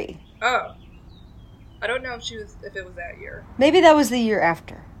Mancari. Oh, I don't know if it was that year. Maybe that was the year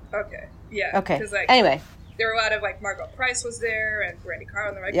after. Okay. Yeah. Okay. Anyway. There were a lot of Margot Price was there and Brandi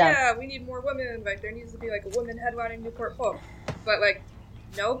Carlile, and they're yeah, we need more women. There needs to be a woman headlining Newport Folk. But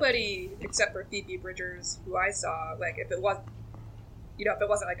nobody except for Phoebe Bridgers, who I saw, if it wasn't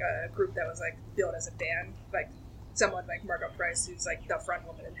a group that was billed as a band, someone like Margot Price, who's the front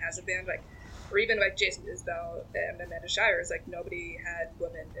woman and has a band, or even Jason Isbell and Amanda Shires, nobody had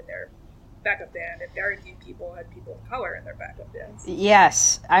women in their backup band, and very few people had people of color in their backup bands.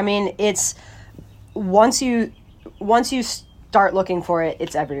 Yes, I mean it's. Once you start looking for it,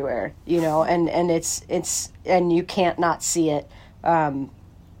 it's everywhere, and it's and you can't not see it, and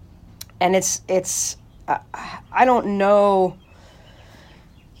it's I don't know,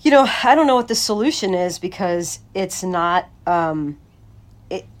 I don't know what the solution is, because it's not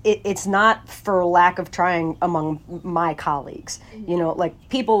it's not for lack of trying among my colleagues,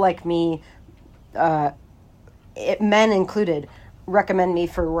 people like me, men included, recommend me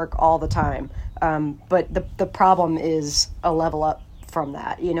for work all the time. But the problem is a level up from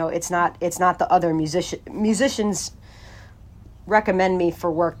that. It's not the other musicians recommend me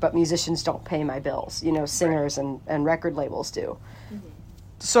for work, but musicians don't pay my bills. Singers and record labels do. Mm-hmm.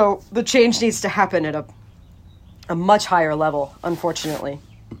 So the change needs to happen at a much higher level, unfortunately.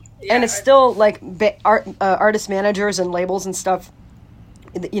 Yeah, and it's still artist managers and labels and stuff.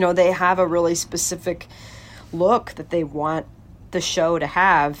 They have a really specific look that they want the show to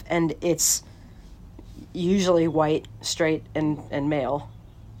have, and it's usually white, straight, and male.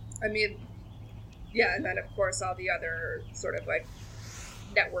 I mean, yeah, and then of course all the other sort of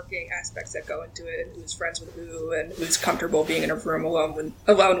networking aspects that go into it, and who's friends with who, and who's comfortable being in a room alone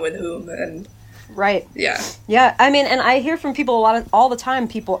with whom, and right. Yeah. I mean, and I hear from people all the time.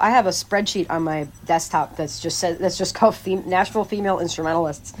 I have a spreadsheet on my desktop that's just called Nashville Female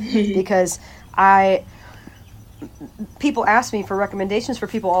Instrumentalists because people ask me for recommendations for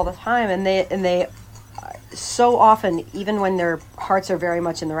people all the time, and so often, even when their hearts are very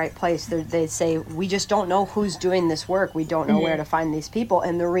much in the right place, they say, we just don't know who's doing this work. We don't know where to find these people.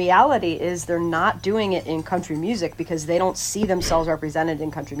 And the reality is they're not doing it in country music because they don't see themselves represented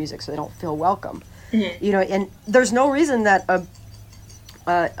in country music, so they don't feel welcome. You know, and there's no reason that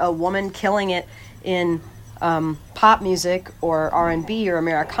a woman killing it in pop music or R&B or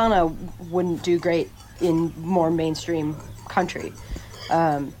Americana wouldn't do great in more mainstream country.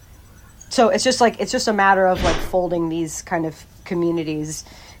 So it's just a matter of like folding these kind of communities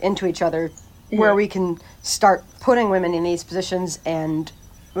into each other where we can start putting women in these positions, and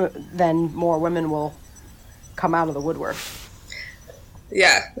then more women will come out of the woodwork.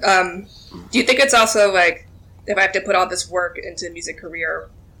 Yeah. Do you think it's also like, if I have to put all this work into a music career,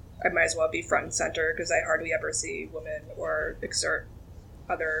 I might as well be front and center, because I hardly ever see women or exert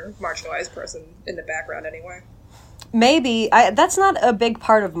other marginalized person in the background anyway? Maybe. That's not a big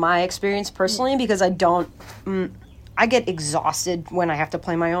part of my experience personally, because I get exhausted when I have to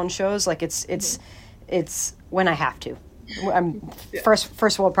play my own shows. Like it's when I have to.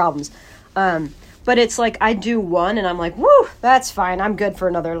 First world problems. But it's like I do one and I'm like, woo, that's fine. I'm good for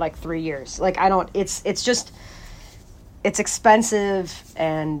another like 3 years. Like I don't. It's just it's expensive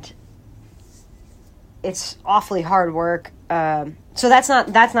and it's awfully hard work. So that's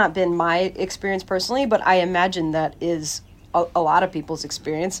not been my experience personally, but I imagine that is a lot of people's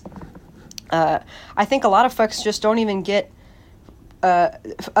experience. I think a lot of folks just don't even get. I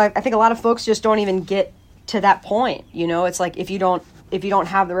think a lot of folks just don't even get to that point. You know, it's like if you don't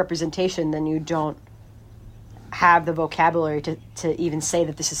have the representation, then you don't have the vocabulary to even say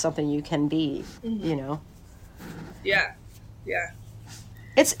that this is something you can be. You know. Yeah.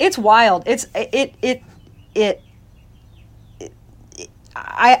 It's wild.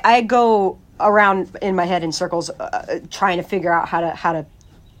 I go around in my head in circles trying to figure out how to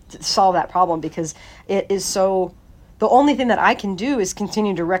solve that problem, because it is so. The only thing that I can do is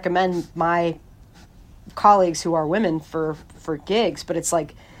continue to recommend my colleagues who are women for gigs, but it's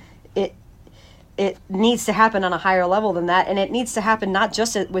like it needs to happen on a higher level than that, and it needs to happen not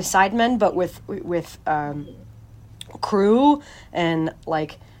just with sidemen, but with crew and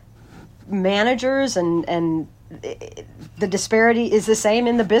like managers, and the disparity is the same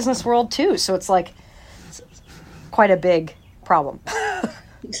in the business world too. So it's like it's quite a big problem.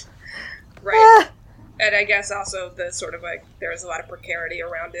 Right. And I guess also the sort of like there's a lot of precarity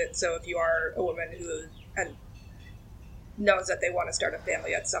around it. So if you are a woman who knows that they want to start a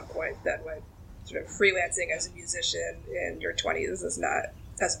family at some point, then like sort of freelancing as a musician in your 20s is not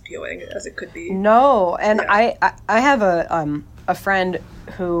as appealing as it could be. No, and yeah. I have a friend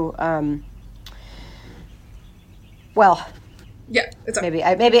who well, yeah, it's okay.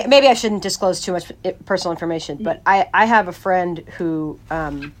 maybe I shouldn't disclose too much personal information, but I have a friend who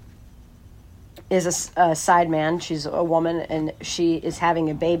is a side man. She's a woman, and she is having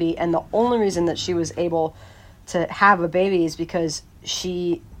a baby, and the only reason that she was able to have a baby is because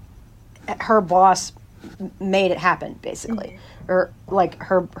her boss made it happen, basically. Or like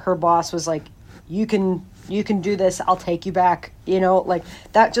her boss was like, you can do this, I'll take you back, you know, like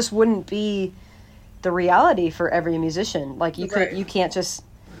that just wouldn't be the reality for every musician. Like you can't just,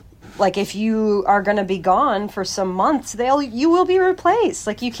 like, if you are going to be gone for some months, you will be replaced.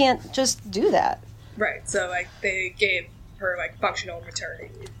 Like you can't just do that. Right. So like they gave her like functional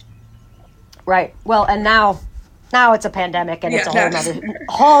maternity leave. Right. Well, and now it's a pandemic, and it's a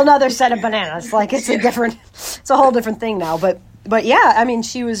whole nother set of bananas. Like it's it's a whole different thing now. But yeah, I mean,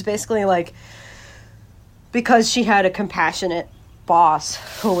 she was basically like, because she had a compassionate boss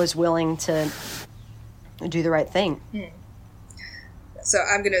who was willing to do the right thing. So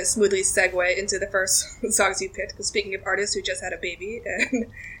I'm going to smoothly segue into the first songs you picked, because speaking of artists who just had a baby.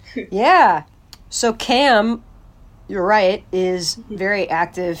 Yeah. So Cam, you're right, is very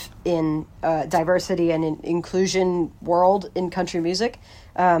active in diversity and in inclusion world in country music.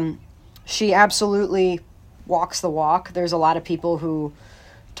 She absolutely walks the walk. There's a lot of people who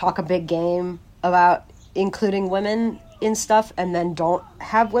talk a big game about including women in stuff and then don't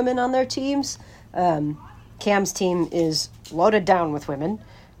have women on their teams. Cam's team is loaded down with women.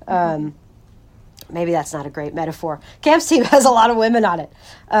 Maybe that's not a great metaphor. Cam's team has a lot of women on it.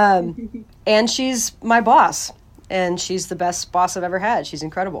 And she's my boss. And she's the best boss I've ever had. She's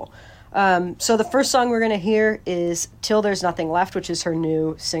incredible. So the first song we're going to hear is Till There's Nothing Left, which is her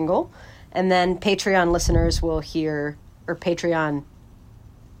new single. And then Patreon listeners will hear, or Patreon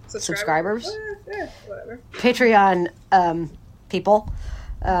subscribers? Whatever. Patreon people.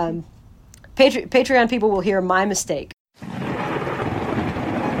 Patreon people will hear My Mistake.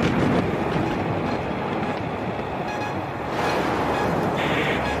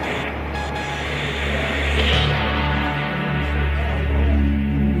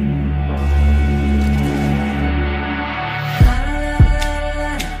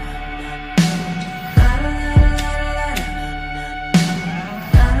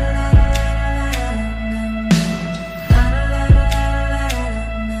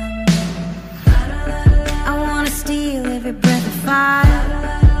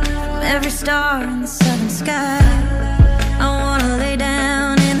 star in the southern sky. I wanna lay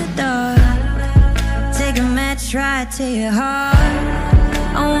down in the dark, take a match right to your heart.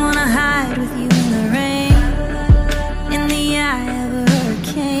 I wanna hide with you in the rain, in the eye of a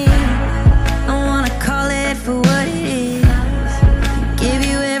hurricane. I wanna call it for what it is, give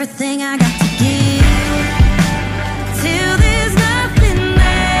you everything I got to give, till there's nothing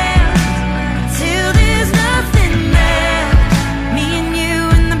left, till there's nothing left. Me and you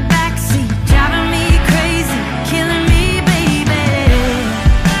in the backseat, driving me crazy, killing me, baby.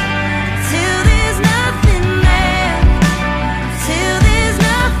 Till there's nothing left, till there's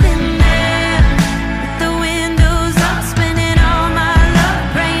nothing left. With the windows up, spending all my love,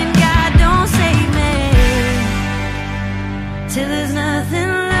 praying God don't save me. Till there's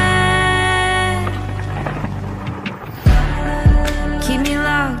nothing left. Keep me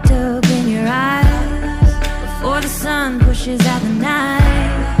locked up in your eyes before the sun pushes out the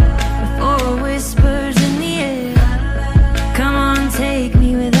night, before it whispers in the air. Come on, take me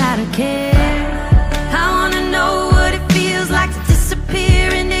without a care. I wanna know what it feels like to disappear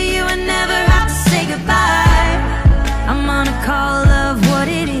into you and never have to say goodbye. I'm gonna call love what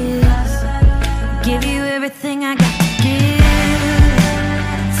it is, give you everything I got to give,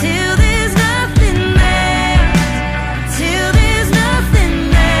 till there's nothing left, till there's nothing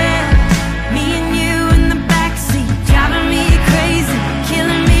left. Me and you in the backseat, driving me crazy,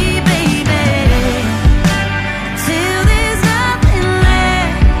 killing me, baby. Till there's nothing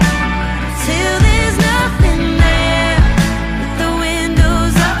left, till there's nothing left. With the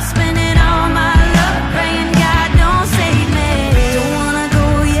windows up, spending all my love, praying God don't save me. Don't wanna go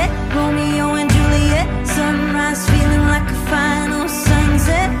yet, Romeo and Juliet, sunrise feeling like a final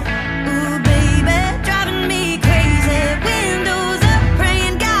sunset. Ooh, baby, driving me crazy, windows up,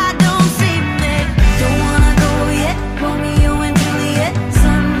 praying God don't save me. Don't wanna go yet, Romeo and Juliet,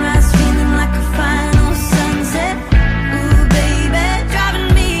 sunrise feeling like a final sunset. Ooh, baby, driving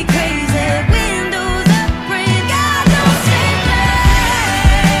me crazy, windows up, praying God don't save me.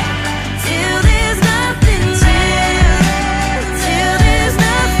 Till there's nothing left, till there's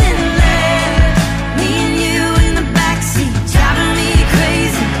nothing left. Me and you in the backseat, driving me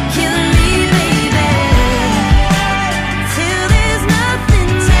crazy, killing me, baby. Till there's nothing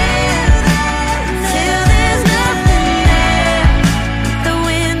left, till there's nothing left. With the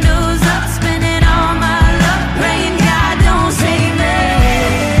windows up, spending all my love, praying God don't save me.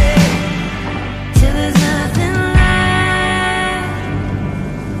 Till there's nothing left.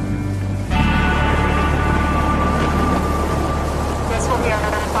 This will be our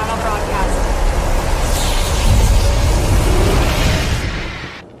final broadcast.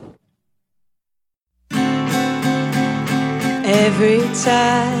 Every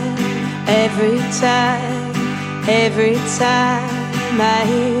time, every time, every time I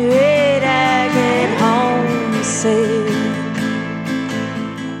hear it, I get homesick.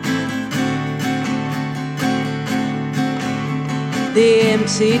 The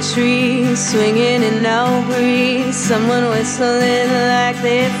empty trees swinging in no breeze, someone whistling like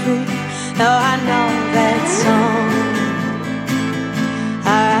they're free. Oh, I know that song. I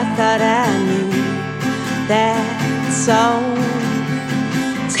thought I knew that song.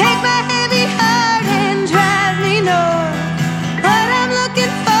 Take my heavy heart and drive me north. What I'm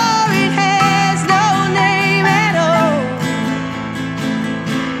looking for, it has no name at all.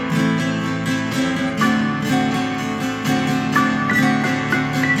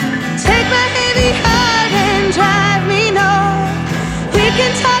 Take my heavy heart and drive me north. We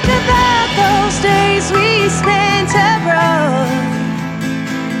can talk about those days we spent abroad.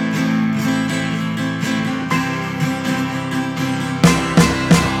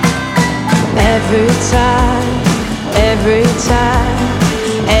 Every time, every time,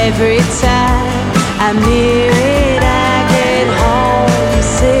 every time I'm near it, I get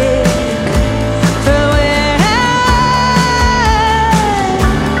homesick. For where I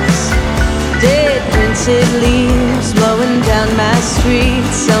was, dead printed leaves blowing down my street,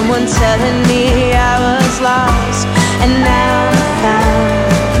 someone telling me I was lost and now I'm found.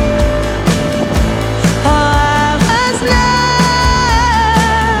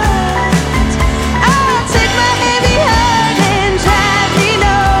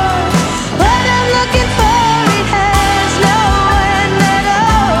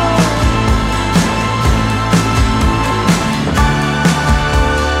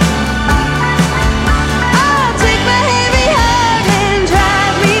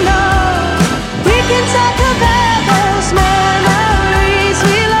 Talk about those memories.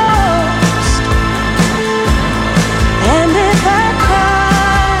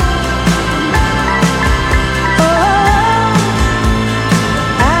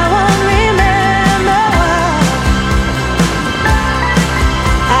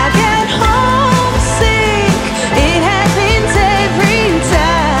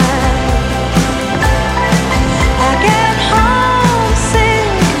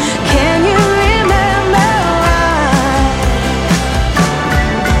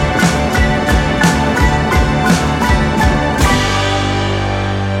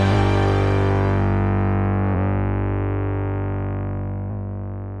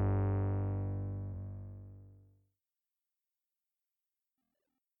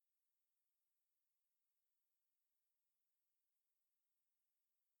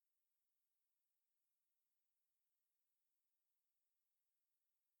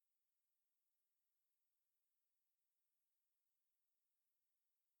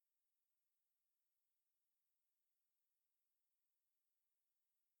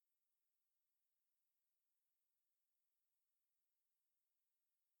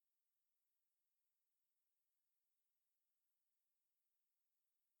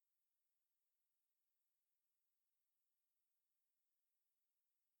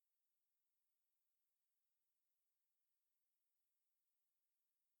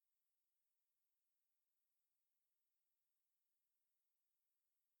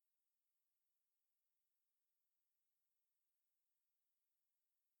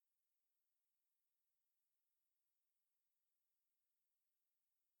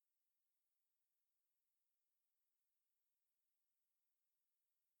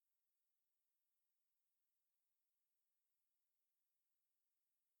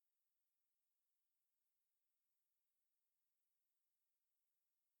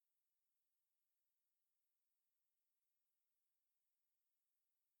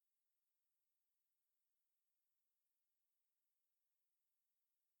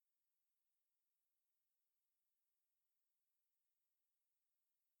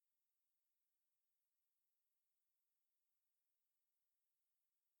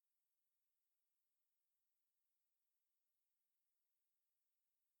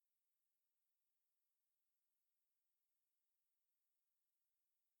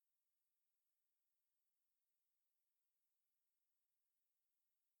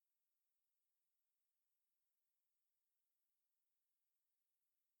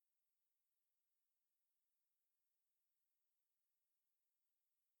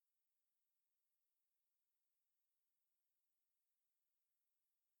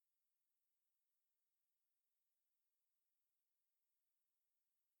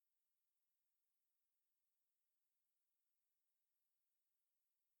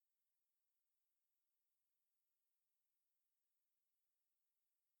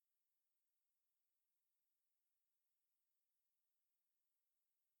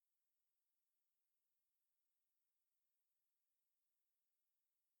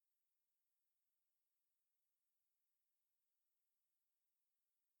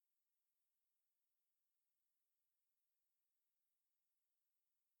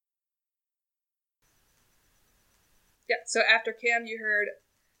 Yeah, so after Cam, you heard,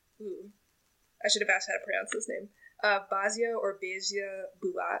 I should have asked how to pronounce this name, Bazia or Bazia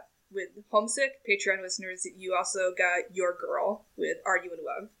Bulat with Homesick. Patreon listeners, you also got Your Girl with Are You in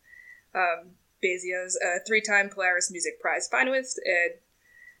Love? Bazia's a 3-time Polaris Music Prize finalist,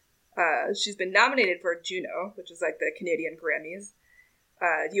 and she's been nominated for Juno, which is like the Canadian Grammys.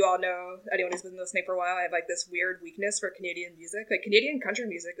 You all know, anyone who's been listening for a while, I have like this weird weakness for Canadian music. Like Canadian country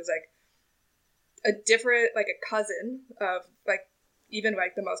music is like a different, like a cousin of like even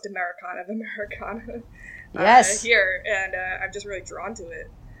like the most Americana of Americana Yes. here, and I'm just really drawn to it.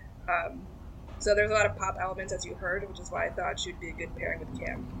 So there's a lot of pop elements, as you heard, which is why I thought she'd be a good pairing with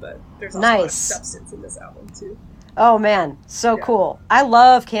Cam. But there's also a lot of substance in this album too. Oh man, so cool! I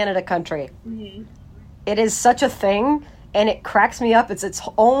love Canada country. Mm-hmm. It is such a thing, and it cracks me up. It's its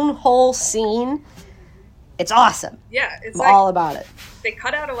own whole scene. It's awesome. Yeah, it's I'm like, all about it. They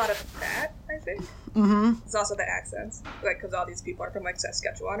cut out a lot of that, I think. Mm-hmm. It's also the accents, like because all these people are from like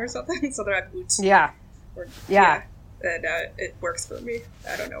Saskatchewan or something, so they have boots. Yeah. Yeah. And it works for me.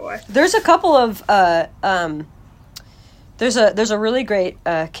 I don't know why. There's a couple of there's a really great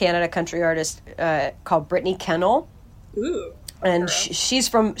Canada country artist called Brittany Kennel. Ooh. And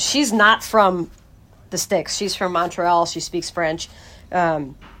she's not from the sticks. She's from Montreal. She speaks French,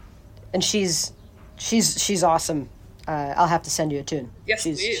 and she's awesome. I'll have to send you a tune. Yes,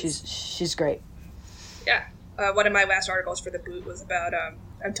 please. She's great. Yeah. One of my last articles for The Boot was about,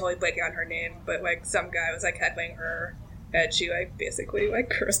 I'm totally blanking on her name, but, like, some guy was, like, heckling her, and she, like, basically, like,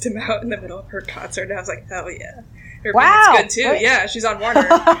 cursed him out in the middle of her concert, and I was like, hell yeah. Her music's good, too. Yeah, she's on Warner.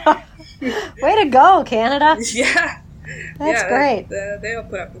 Way to go, Canada. Yeah. That's great. They all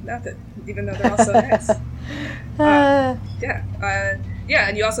put up with nothing, even though they're all so nice. Yeah,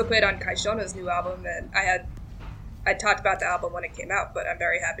 and you also played on Kai Shona's new album, and I talked about the album when it came out, but I'm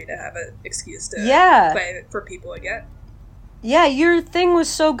very happy to have an excuse to play it for people again. Yeah, your thing was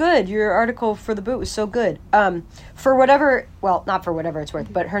so good. Your article for The Boot was so good. For whatever, well, not for whatever it's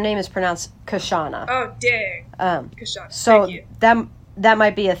worth, but her name is pronounced Kashana. Oh, dang. Kashana. So Thank you. that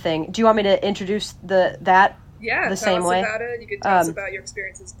might be a thing. Do you want me to introduce that Yeah, the tell same us way? about it. You can tell us about your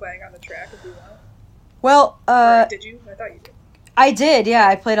experiences playing on the track if you want. Well, or did you? I thought you did. I did. Yeah,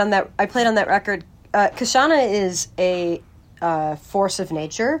 I played on that record. Kashana is a force of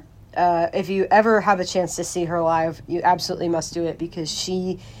nature. If you ever have a chance to see her live, you absolutely must do it because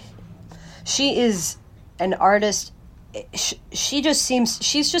she is an artist. She just seems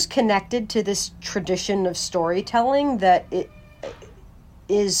she's just connected to this tradition of storytelling that it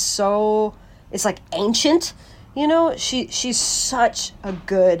is so it's like ancient. You know, she's such a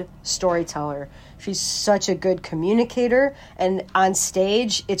good storyteller. She's such a good communicator, and on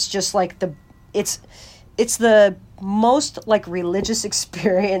stage, it's just like it's the most like religious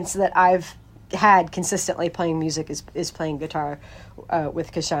experience that I've had consistently playing music is playing guitar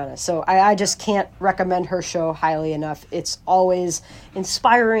with Kashana. So I just can't recommend her show highly enough. It's always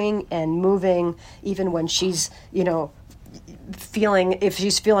inspiring and moving, even when she's, you know, if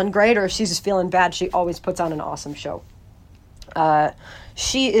she's feeling great or if she's feeling bad, she always puts on an awesome show.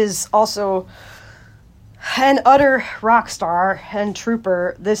 She is also an utter rock star and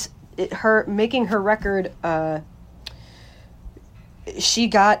trooper. Her making her record, she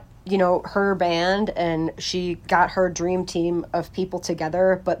got, you know, her band and she got her dream team of people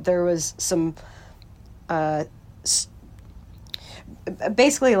together, but there was some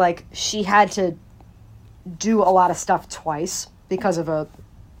basically like she had to do a lot of stuff twice because of a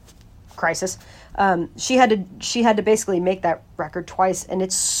crisis. She had to basically make that record twice, and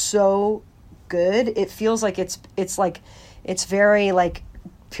it's so good. It feels like it's very like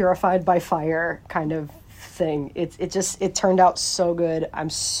purified by fire kind of thing. It turned out so good. I'm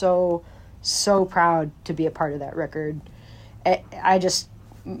so proud to be a part of that record.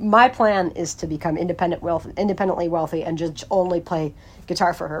 My plan is to become independently wealthy and just only play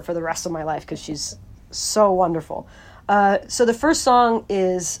guitar for her for the rest of my life because she's so wonderful. So the first song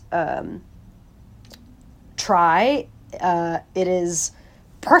is Try. It is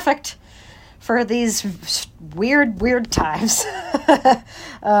perfect for these weird times.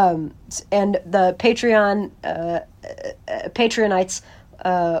 And the Patreonites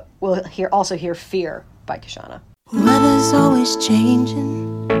will also hear Fear by Kashana. Weather's always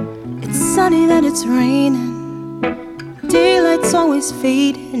changing. It's sunny, then it's raining. Daylight's always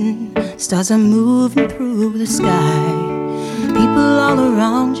fading. Stars are moving through the sky. People all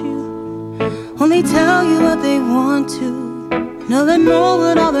around you only tell you what they want to. Never know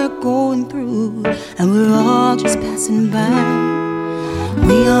what all they're going through. And we're all just passing by.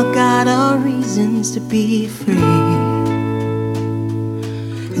 We all got our reasons to be free.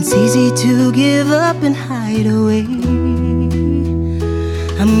 It's easy to give up and hide away.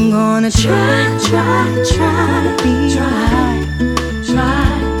 I'm gonna try to be right.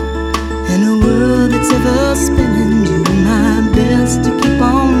 In a world that's ever spinning, do my best to keep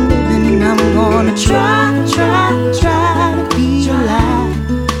on living. I'm gonna try to be alive.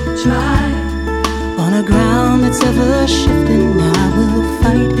 On a ground that's ever shifting, I will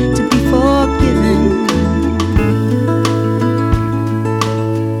fight to be forgiven.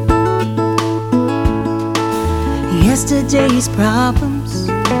 Yesterday's problems,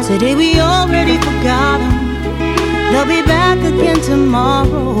 today we already forgot them. They'll be back again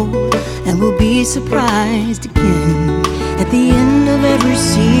tomorrow, and we'll be surprised again. At the end of every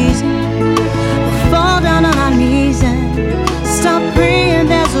season, we'll fall down on our knees and stop praying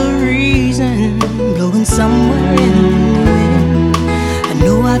there's a reason. Blowing somewhere in the wind, I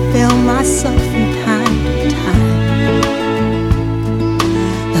know I fail myself from time to time,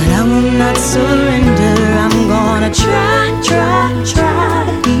 but I will not surrender. I'm gonna try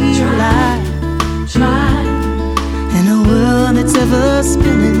to be alive. In a world that's ever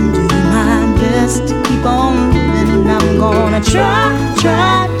spinning, do my best to keep on living. I'm gonna try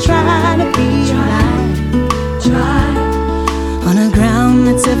to be alive. On a ground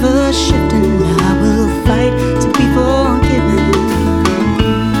that's ever shifting, I will fight to be forgiven.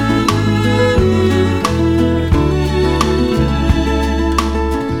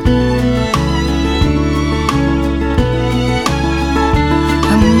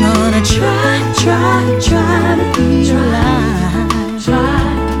 I'm gonna try to be alive.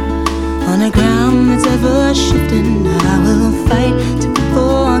 On a ground that's ever shifting, I will fight to be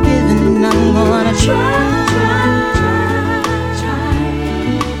forgiven. I'm gonna try.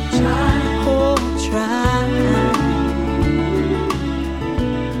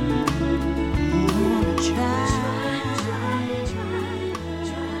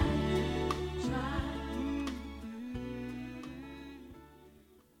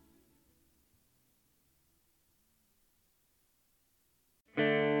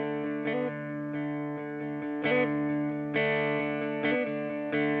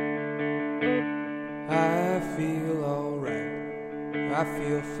 I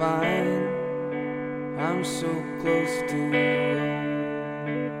feel fine, I'm so close to home.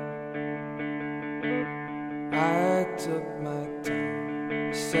 I took my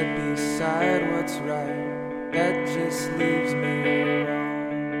time, set beside what's right, that just leaves me wrong.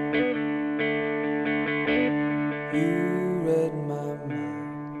 You read my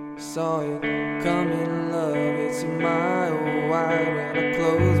mind, saw it coming, love, it's a mile wide. When I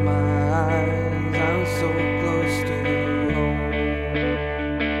close my eyes, I'm so close to home.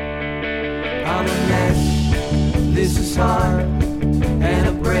 I'm a mess, this is hard, and a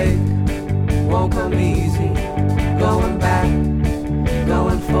break won't come easy. Going back,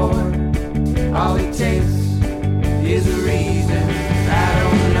 going forward, all it takes is a reason. I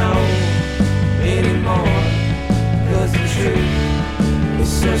don't know anymore, 'cause the truth is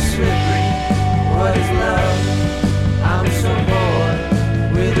so slippery. What is love? I'm so bored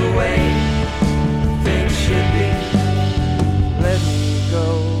with the way things should be. Let me go,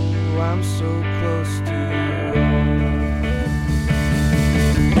 I'm so close to you.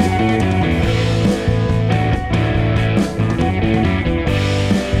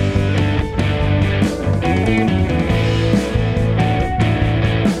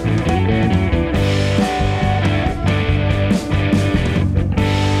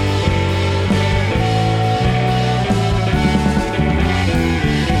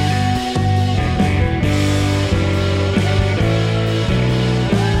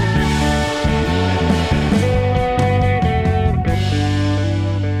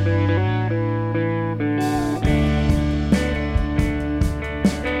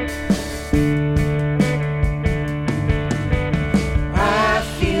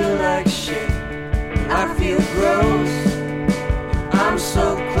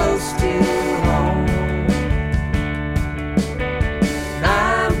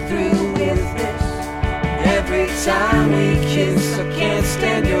 Time we kiss, I can't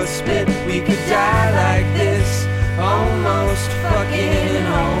stand your spit. We could die like this, almost fucking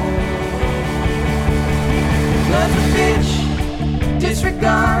home. Love's a bitch,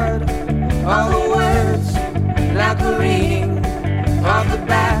 disregard all the words like a reading off the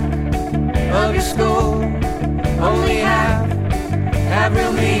back of your skull. Only have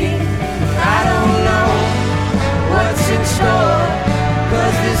real meaning. I don't know what's in store,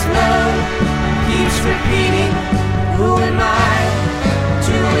 'cause this love keeps repeating. Who am I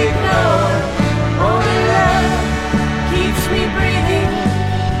to ignore? Only love keeps me breathing.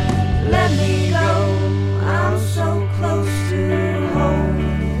 Let me go, I'm so close to home.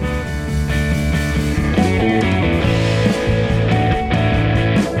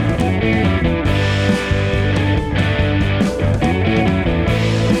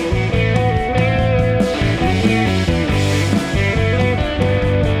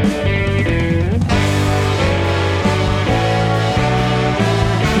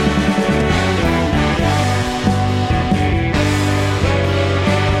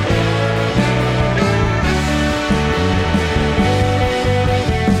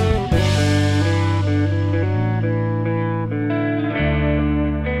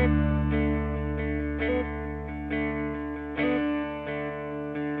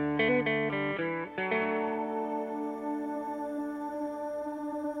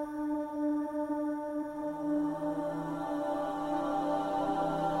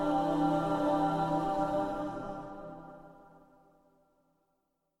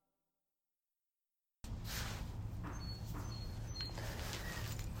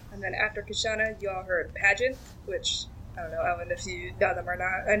 And then after Kashana, you all heard Pageant, which, I don't know, Ellen, if you know them or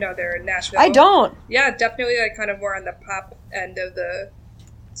not. I know they're in Nashville. I don't. Yeah, definitely like kind of more on the pop end of the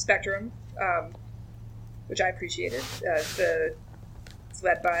spectrum, which I appreciated. It's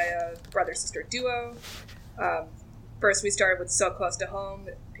led by a brother-sister duo. First, we started with So Close to Home,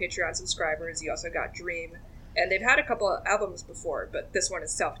 Patreon subscribers. You also got Dream. And they've had a couple of albums before, but this one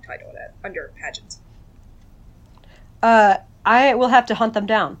is self-titled under Pageant. I will have to hunt them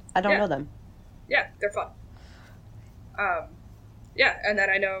down. I don't know them. Yeah, they're fun. Yeah, and then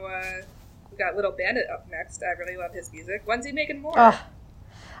I know we got Little Bandit up next. I really love his music. When's he making more?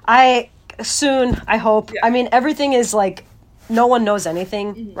 I hope. Yeah. I mean, everything is like, no one knows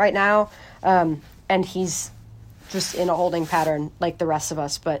anything right now, and he's just in a holding pattern like the rest of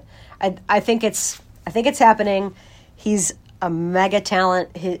us. But I think it's happening. He's a mega talent.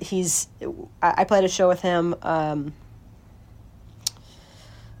 I played a show with him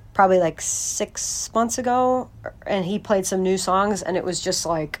probably like 6 months ago, and he played some new songs, and it was just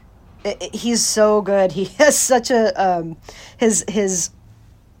like, he's so good. He has such a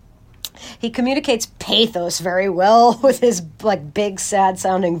he communicates pathos very well with his like big sad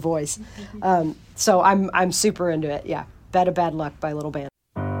sounding voice. So I'm super into it. Yeah, Bed of Bad Luck by Little Band.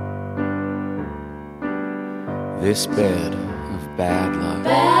 This bed of bad luck.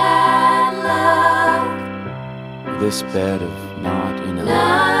 Bad luck. This bed of not enough.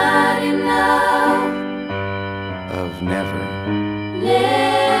 Not enough. Of never.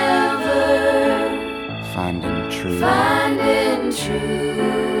 Never. Finding true. Finding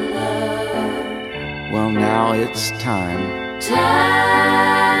true love. Well, now it's time. Time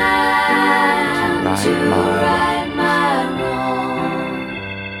to right my wrong.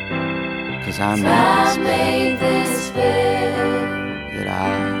 'Cause I made this bed that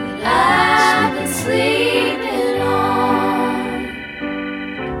I've been sleeping on.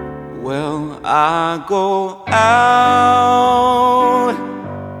 Well, I go out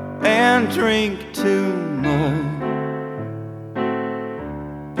and drink too much,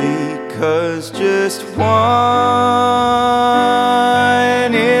 because just one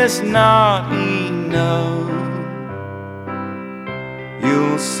is not enough.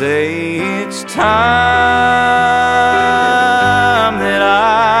 You'll say it's time that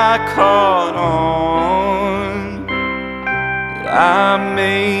I caught on, that I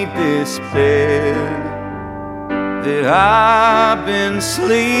made this bed that I've been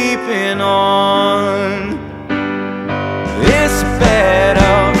sleeping on. This bed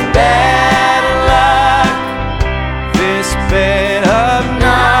of bad luck, this bed of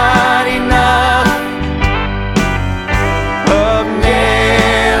not enough, of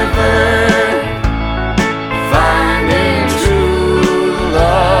never finding true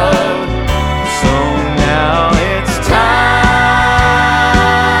love. So now it's time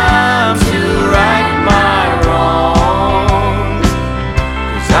to right my wrongs,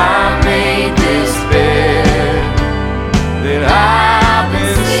 'cause I made this bed that I've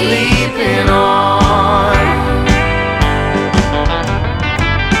been sleeping on.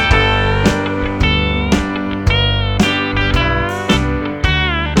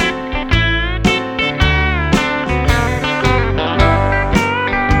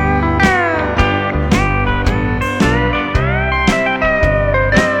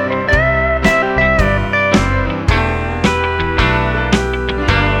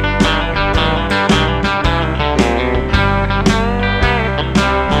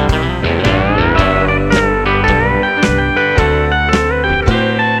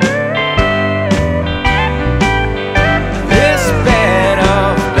 This bed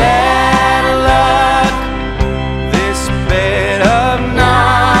of bad luck, this bed of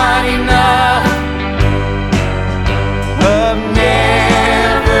not enough, of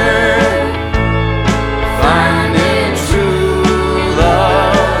never finding true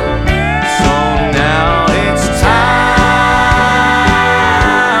love. So now it's time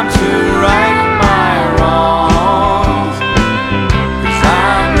to right my wrongs, 'cause I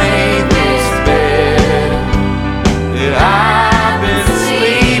made this bed that I've been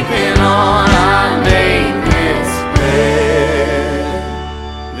sleeping on. I made this bed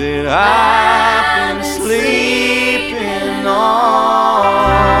that I've been sleeping on.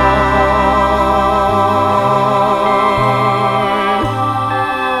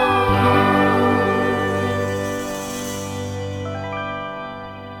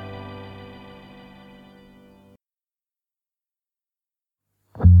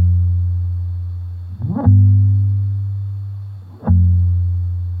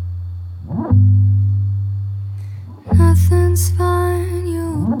 Nothing's fine,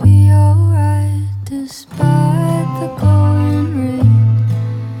 you'll be alright, despite the pouring rain.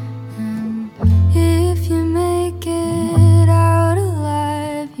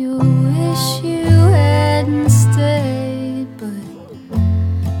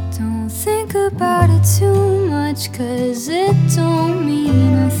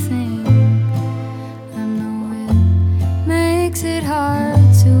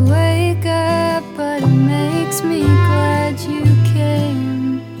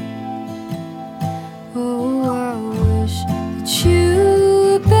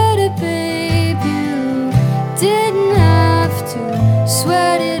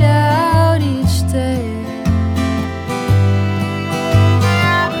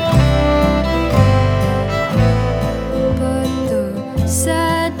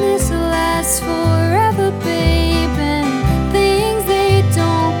 last forever, babe, and things they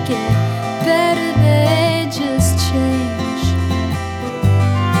don't get better, they just change.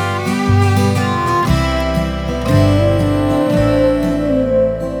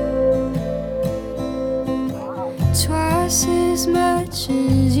 Twice as much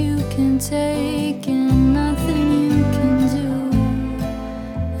as you can take and nothing you can do,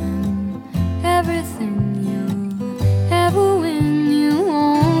 and everything you ever win you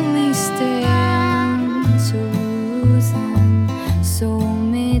only stand to lose, and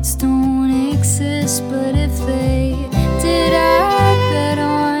soulmates don't exist, but if they did, I'd bet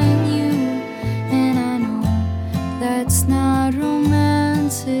on you. And I know that's not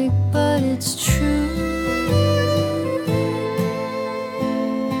romantic, but it's true.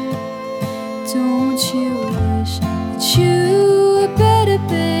 Don't you wish that you were better,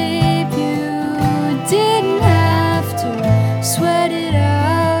 babe? You didn't have to sweat it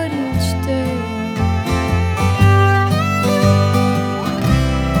out each day.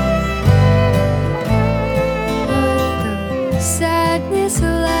 But the sadness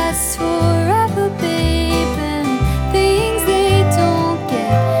lasts forever, babe, and things they don't get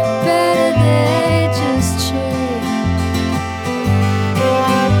better, they just change.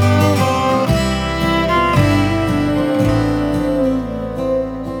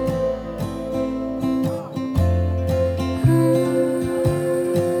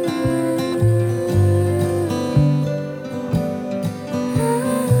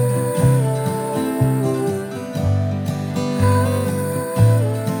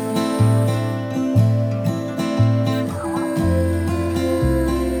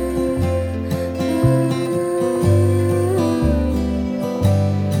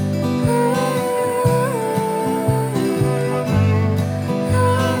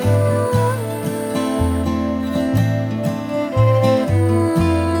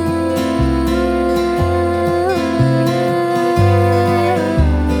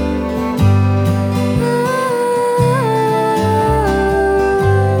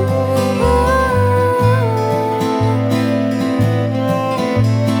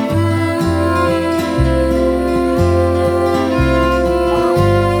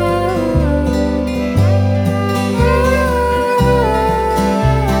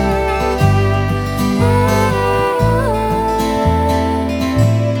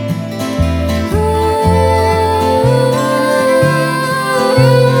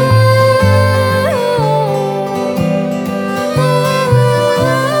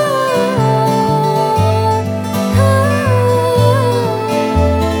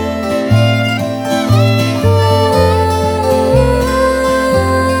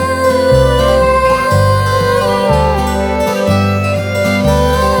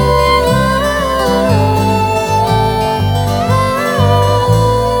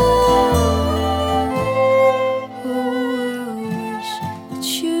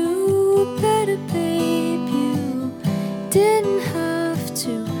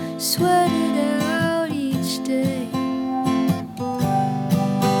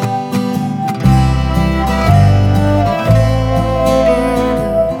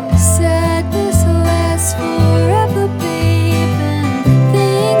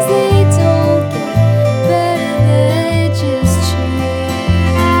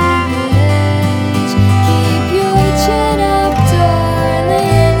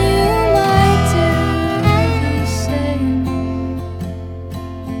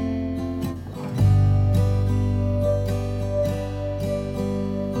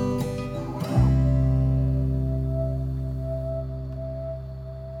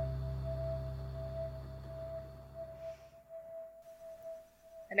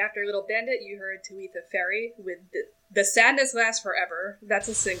 And after Little Bandit, you heard Talitha Ferry with The Sadness Lasts Forever. That's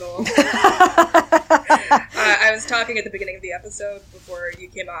a single. I was talking at the beginning of the episode before you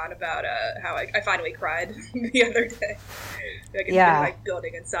came on about how I finally cried the other day. Like, it Yeah. been, like,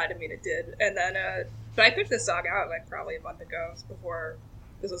 building inside of me, and it did. And then, but I picked this song out, like, probably a month ago, before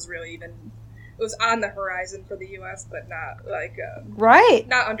this was really even... It was on the horizon for the U.S., but not, like... Right.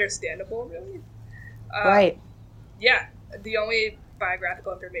 Not understandable, really. Right. Yeah. The only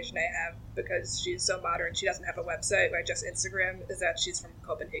biographical information I have, because she's so modern, she doesn't have a website, like just Instagram, is that she's from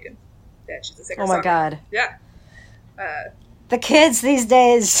Copenhagen. That she's a singer. Oh my God. Yeah. The kids these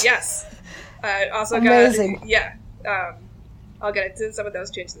days. Yes. Also Amazing. got, yeah. I'll get into some of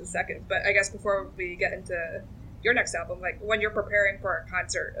those changes in a second, but I guess before we get into your next album, like when you're preparing for a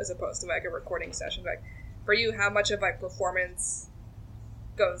concert as opposed to like a recording session, like for you, how much of like performance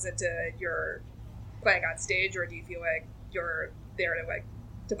goes into your playing on stage, or do you feel like you're there to like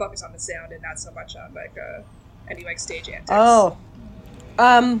to focus on the sound and not so much on like any like stage antics? Oh,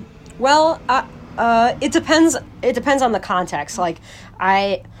 Well, it depends. It depends on the context. Like,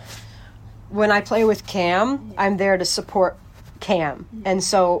 when I play with Cam, I'm there to support Cam, and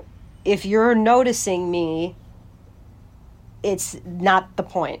so if you're noticing me, it's not the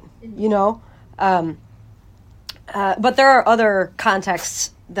point, you know. But there are other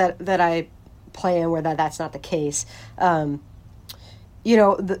contexts that I play in where that's not the case. You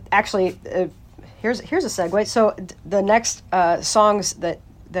know, actually, here's a segue. So the next songs that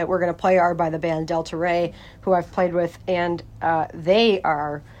we're going to play are by the band Delta Ray, who I've played with, and they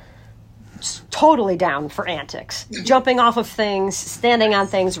are totally down for antics, jumping off of things, standing on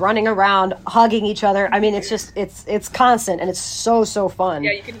things, running around, hugging each other. I mean, it's just it's constant, and it's so fun.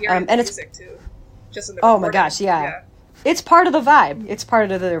 Yeah, you can hear it in the music too. Just in the oh my gosh, yeah. It's part of the vibe. It's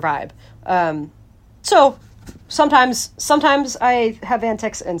part of their vibe. So sometimes I have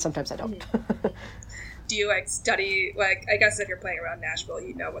antics, and sometimes I don't. Do you like study, like, I guess if you're playing around Nashville,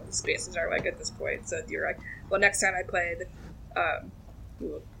 you know what the spaces are like at this point. So you're like, well, next time I play the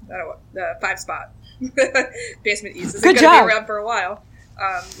 5-spot Basement East is going to be around for a while.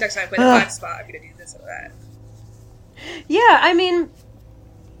 Next time I play the 5-spot, I'm going to do this or that. Yeah, I mean,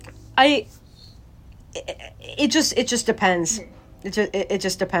 it just depends. It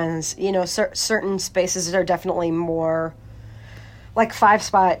just depends. You know, certain spaces are definitely more like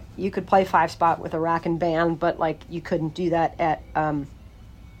 5-spot. You could play 5-spot with a rockin' band, but like you couldn't do that at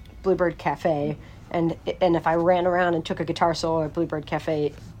Bluebird Cafe. And if I ran around and took a guitar solo at Bluebird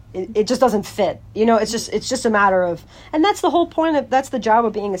Cafe, it just doesn't fit. You know, it's just a matter of, and that's the whole point that's the job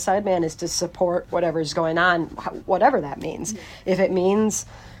of being a sideman, is to support whatever's going on, whatever that means. If it means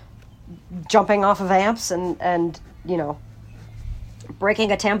jumping off of amps and you know,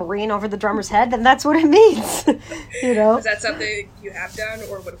 breaking a tambourine over the drummer's head, then that's what it means. You know, is that something you have done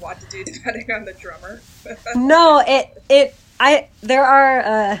or would want to do depending on the drummer? No, there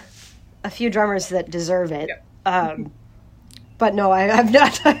are a few drummers that deserve it. Yep. But no, I have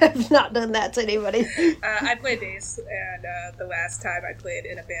not done that to anybody. I play bass, and the last time I played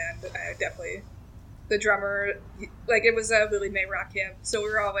in a band, I definitely, the drummer, like, it was a Willie Mae rock camp, so we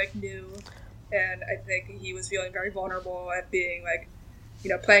were all like new, and I think he was feeling very vulnerable at being like,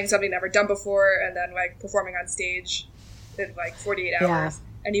 you know, playing something never done before, and then like performing on stage in like 48 hours,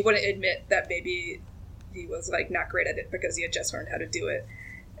 and he wouldn't admit that maybe he was like not great at it because he had just learned how to do it.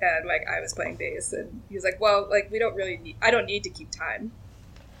 And, like, I was playing bass, and he was like, well, like, I don't need to keep time. And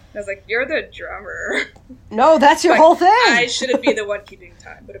I was like, you're the drummer. No, that's your whole thing. I shouldn't be the one keeping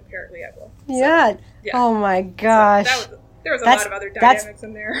time, but apparently I will. Yeah. Oh, my gosh. So there was a lot of other dynamics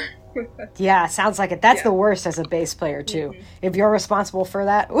in there. Yeah, sounds like it. That's the worst as a bass player, too. Mm-hmm. If you're responsible for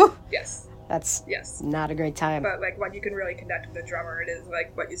that, woo, yes. That's not a great time. But, like, when you can really connect with the drummer, it is,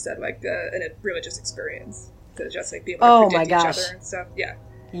 like, what you said, like, a religious experience. To just, like, be able to predict each other and stuff. Yeah.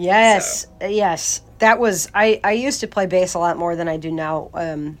 Yes, yes. That was, I used to play bass a lot more than I do now.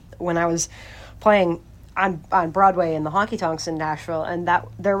 When I was playing on Broadway in the honky tonks in Nashville, and that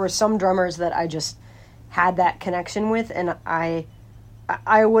there were some drummers that I just had that connection with, and I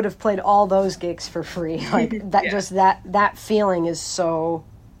would have played all those gigs for free. Like that, just that feeling is so.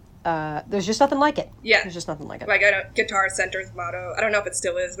 There's just nothing like it. Yeah. There's just nothing like it. Like, I know Guitar Center's motto, I don't know if it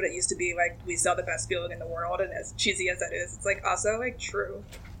still is, but it used to be, like, we sell the best feeling in the world, and as cheesy as that is, it's, like, also, like, true.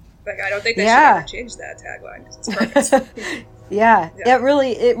 Like, I don't think they should ever change that tagline, 'cause it's perfect. Yeah, it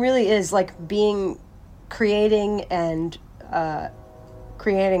really is, like, creating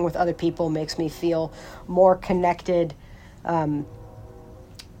with other people makes me feel more connected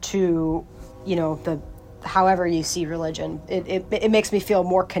to, you know, however you see religion. It makes me feel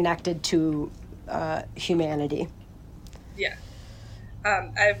more connected to humanity. Yeah.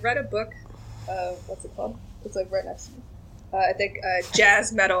 I've read a book, what's it called? It's like right next to me. I think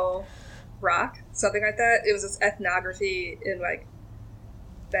Jazz Metal Rock, something like that. It was this ethnography in like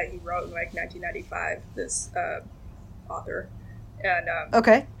that he wrote in like 1995, this author. And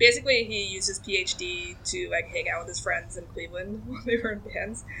basically he used his PhD to like hang out with his friends in Cleveland while they were in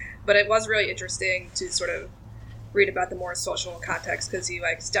bands. But it was really interesting to sort of read about the more social context, because he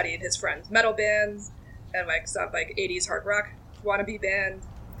like studied his friends' metal bands and like some like 80s hard rock wannabe band,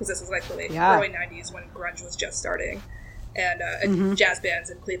 because this was like the early 90s when grunge was just starting, and jazz bands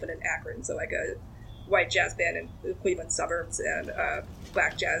in Cleveland and Akron, so like a white jazz band in the Cleveland suburbs and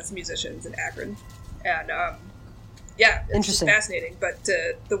black jazz musicians in Akron, and it's just fascinating. But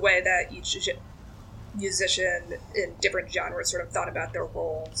the way that each musician in different genres sort of thought about their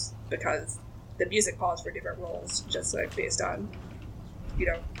roles, because the music calls for different roles, just like based on, you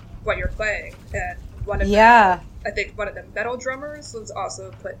know, what you're playing. And one of I think one of the metal drummers was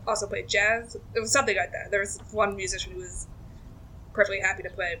also played jazz. It was something like that. There was one musician who was perfectly happy to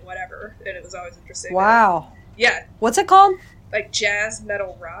play whatever, and it was always interesting. Wow. Yeah. What's it called? Like jazz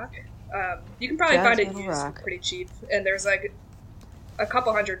metal rock. You can probably Jazz find it metal used rock. pretty cheap, and there's like a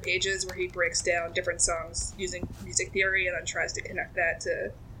couple hundred pages where he breaks down different songs using music theory and then tries to connect that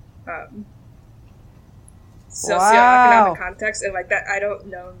to socioeconomic context. And like that, I don't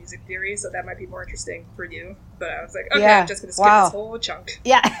know music theory, so that might be more interesting for you. But I was like, okay, Yeah. I'm just gonna skip Wow. this whole chunk.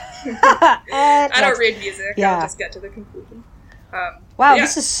 Yeah. I don't read music. Yeah. I'll just get to the conclusion. Wow, yeah.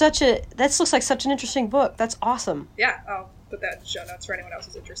 this looks like such an interesting book. That's awesome. Yeah, I'll put that in the show notes for anyone else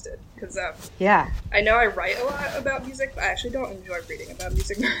who's interested. Because Yeah. I know I write a lot about music, but I actually don't enjoy reading about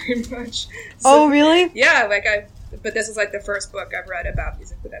music very much. Oh, really? Yeah, but this is like the first book I've read about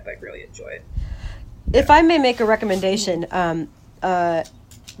music that I've like really enjoyed. If I may make a recommendation, Ann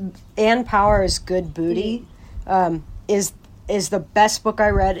Power's Good Booty is the best book I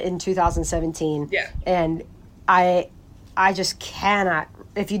read in 2017. Yeah. And I just cannot.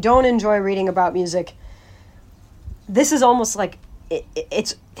 If you don't enjoy reading about music, this is almost like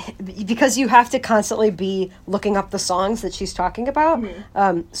it's because you have to constantly be looking up the songs that she's talking about.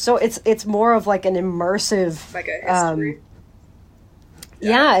 So it's more of like an immersive, like a history.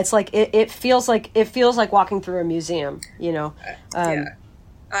 Yeah, it's like it feels like walking through a museum. You know. I'm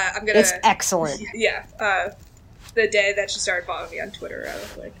gonna. It's excellent. Yeah. The day that she started following me on Twitter, I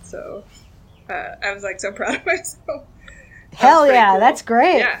was like so. I was like so proud of myself. Hell yeah, cool. that's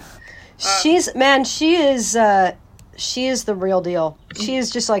great. Yeah. She is the real deal. She is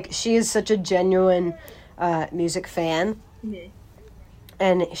just like, she is such a genuine music fan.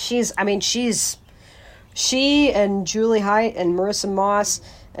 And she and Julie Height and Marissa Moss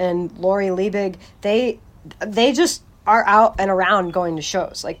and Lori Liebig, they just are out and around going to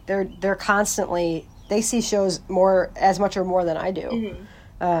shows. Like they're constantly, they see shows as much or more than I do.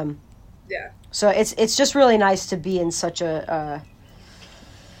 Yeah. So it's just really nice to be in such a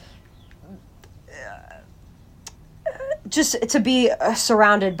just to be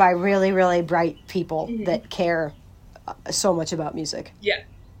surrounded by really, really bright people that care so much about music. Yeah,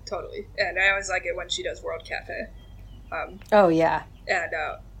 totally. And I always like it when she does World Cafe. Oh yeah. And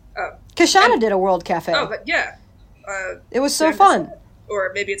Kashana did a World Cafe. Oh, but yeah. It was so fun.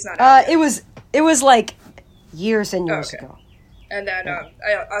 Or maybe it's not. Out it was like years and years ago. And then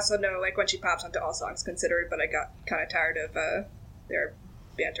I also know like when she pops onto All Songs Considered, but I got kind of tired of their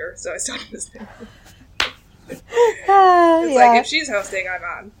banter, so I stopped listening. It's like if she's hosting, I'm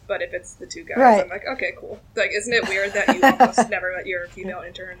on, but if it's the two guys, Right. I'm like, okay, cool. Like, isn't it weird that you almost never let your female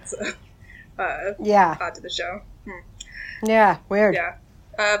interns onto the show? Yeah, weird. Yeah.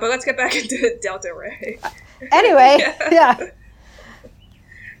 But let's get back into Delta Ray. Anyway, yeah.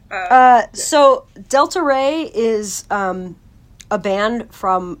 So Delta Ray is a band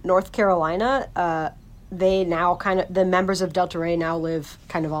from North Carolina. They now the members of Delta Ray now live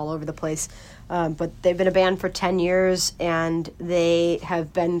kind of all over the place. But they've been a band for 10 years, and they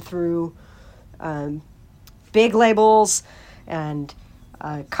have been through big labels and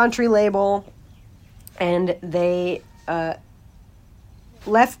country label, and they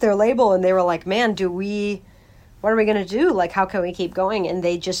left their label, and they were like, man, what are we going to do? Like, how can we keep going? And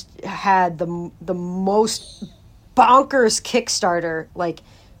they just had the most bonkers Kickstarter, like,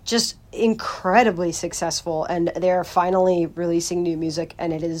 just incredibly successful, and they're finally releasing new music,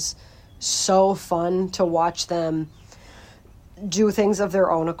 and it is so fun to watch them do things of their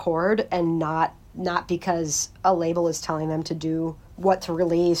own accord and not because a label is telling them to do what to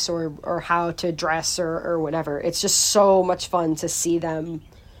release or how to dress or whatever. It's just so much fun to see them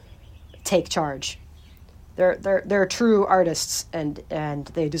take charge. They're true artists, and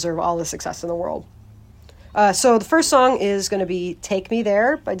they deserve all the success in the world. So the first song is going to be Take Me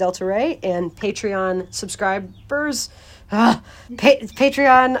There by Delta Ray, and Patreon subscribers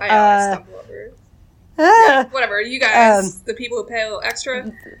Patreon. I always stumble over it. Yeah, whatever. You guys, the people who pay a little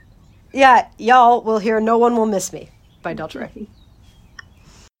extra. Yeah, y'all will hear No One Will Miss Me by Delta Ray.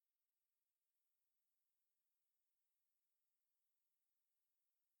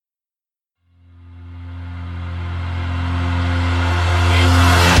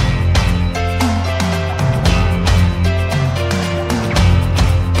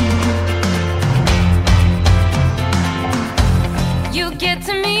 You get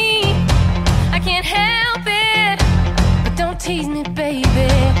to me, I can't help it. But don't tease me, baby.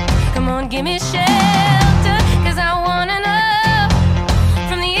 Come on, give me shelter, 'cause I wanna know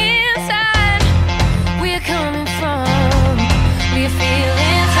from the inside where you're coming from, where you feel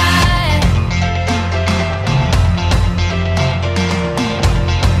inside.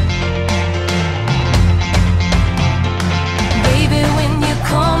 Baby, when you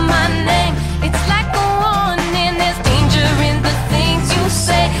call my name, it's like a warning. There's danger in the things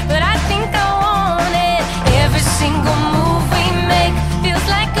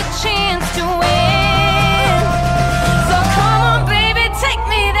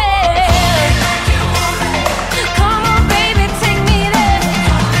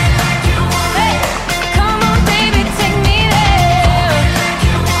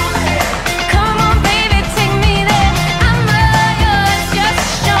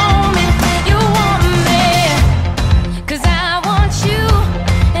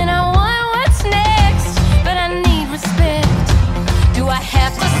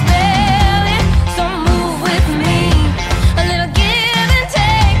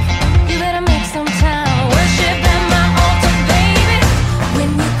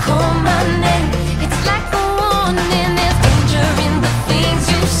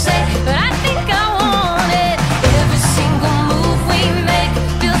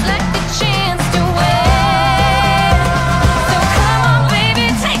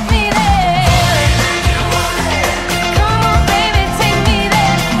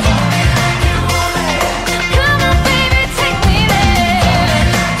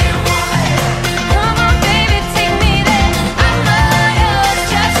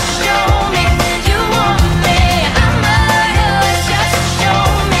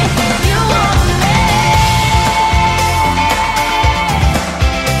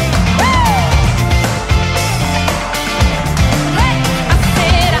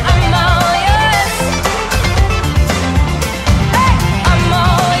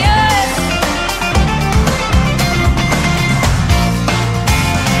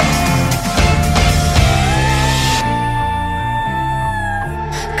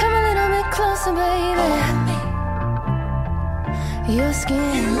Your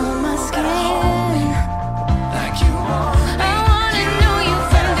skin on my skin. Like you want me. I wanna know you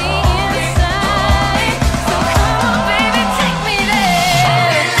from the inside. So come on, baby, take me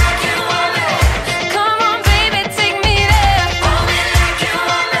there. Like you want me. Come on, baby, take me there. Hold me like you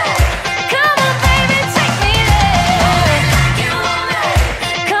want me. Come on, baby, take me there. Like you want me.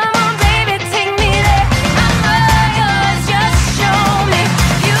 Come on, baby, take me there. I'm all yours, just show me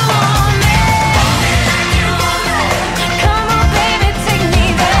you want me. Like you want me. Come on, baby, take me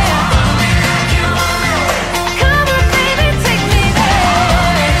there. Like you want me. Come on, baby, take me there.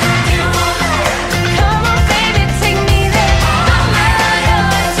 Like you want me. Come on, baby, take me there. I'm all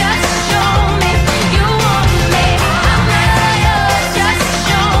yours, just show me you want me. I'm all yours, just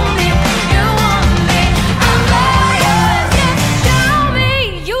show me you want me. I'm all yours, just show me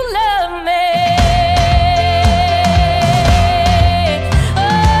you love me.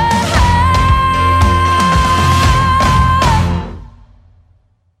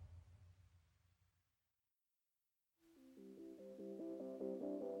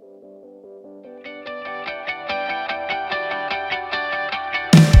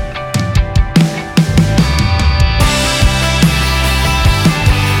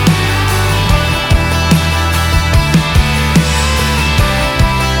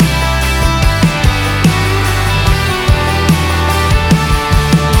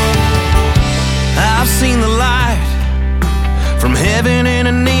 I've seen the light from heaven in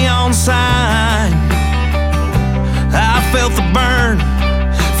a neon sign. I felt the burn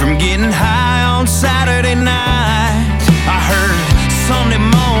from getting high on Saturday night. I heard Sunday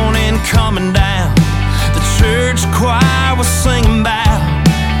morning coming down. The church choir was singing about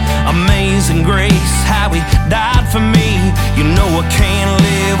Amazing Grace, how he died for me. You know I can't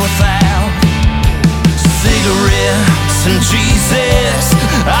live without cigarettes and Jesus.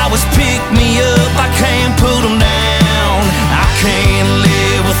 Always pick me up, I can't put them down. I can't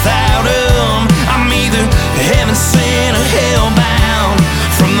live without them. I'm either heaven sent or hell bound.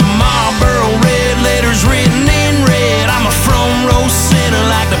 From the Marlboro red letters written in red, I'm a front row sinner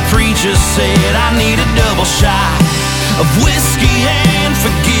like the preacher said. I need a double shot of whiskey and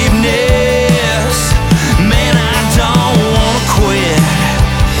forgiveness. Man, I don't wanna quit.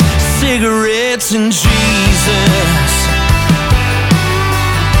 Cigarettes and Jesus.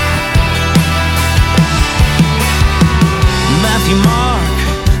 Matthew, Mark,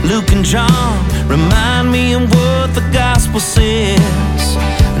 Luke, and John remind me of what the gospel says.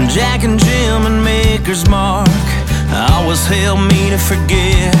 And Jack and Jim and Maker's Mark always help me to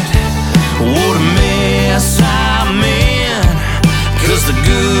forget what a mess I'm in. 'Cause the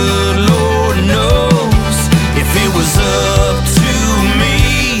good Lord knows if it was up to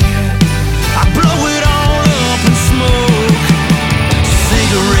me, I'd blow it all up in smoke.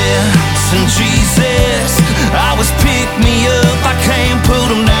 Cigarettes and Jesus always pick me up, I can't put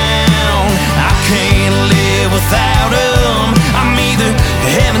them down. I can't live without them. I'm either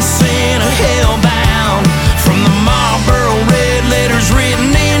heaven sent or hell bound. From the Marlboro red letters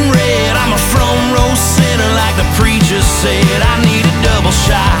written in red, I'm a front row sinner like the preacher said. I need a double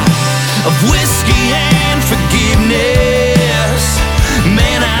shot of whiskey and forgiveness.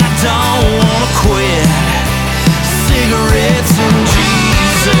 Man, I don't wanna quit. Cigarettes and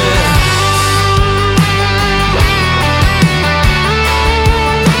Jesus.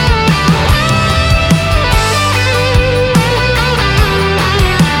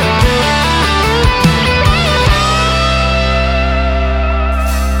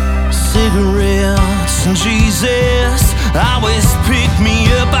 Cigarettes and Jesus always pick me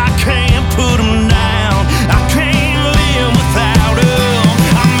up, I can't put them down. I can't live without them.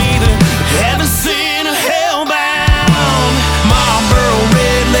 I'm either heaven sent or hell bound. Marlboro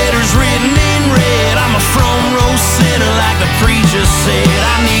red letters written in red, I'm a front row sinner like the preacher said.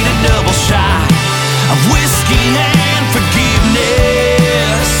 I need a double shot of whiskey and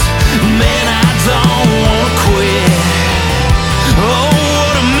forgiveness. Man, I don't wanna quit. Oh,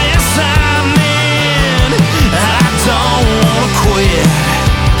 what a mess I'm in. I don't wanna quit.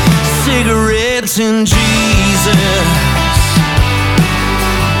 Cigarettes and Jesus.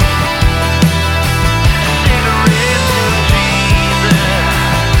 Cigarettes and Jesus.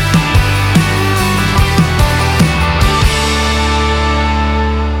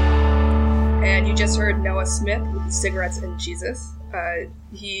 And you just heard Noah Smith with Cigarettes and Jesus.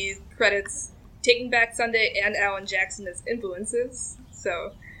 He credits Taking Back Sunday and Alan Jackson as influences,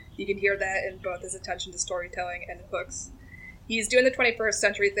 so you can hear that in both his attention to storytelling and hooks. He's doing the 21st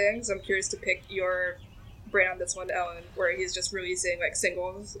century thing, so I'm curious to pick your brain on this one, Ellen, where he's just releasing like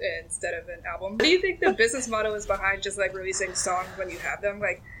singles instead of an album. What do you think the business model is behind just like releasing songs when you have them?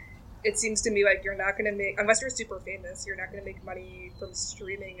 Like, it seems to me like you're not going to make, unless you're super famous, you're not going to make money from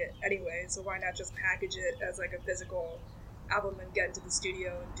streaming it anyway, so why not just package it as like a physical album and get into the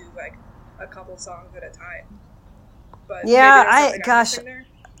studio and do like a couple songs at a time? But yeah,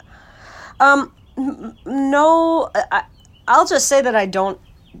 no, I'll just say that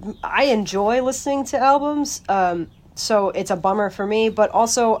I enjoy listening to albums, so it's a bummer for me, but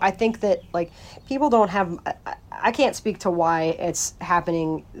also I think that, like, people don't have, I can't speak to why it's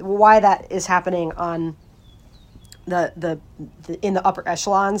happening, why that is happening on the in the upper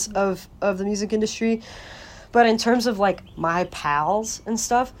echelons of the music industry, but in terms of, like, my pals and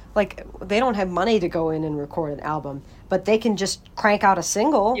stuff, like, they don't have money to go in and record an album, but they can just crank out a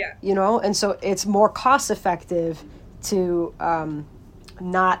single, you know, and so it's more cost effective to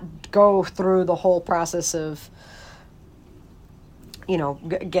not go through the whole process of, you know,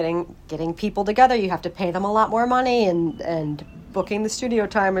 getting people together. You have to pay them a lot more money and booking the studio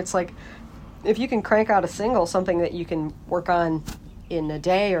time. It's like, if you can crank out a single, something that you can work on in a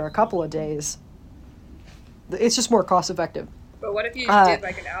day or a couple of days, it's just more cost effective. But what if you did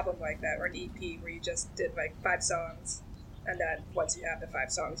like an album like that, or an EP where you just did like 5 songs, and then once you have the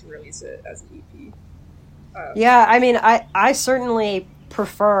 5 songs, you release it as an EP? Yeah, I mean, I certainly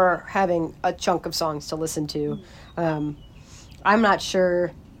prefer having a chunk of songs to listen to. I'm not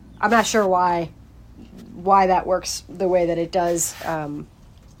sure why that works the way that it does. I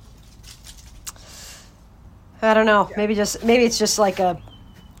don't know. Maybe it's just like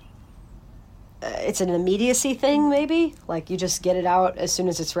it's an immediacy thing. Maybe, like, you just get it out as soon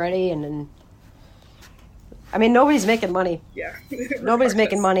as it's ready, and then. I mean, nobody's making money. Yeah. Nobody's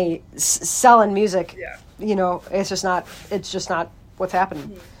making money selling music. Yeah. You know, it's just not what's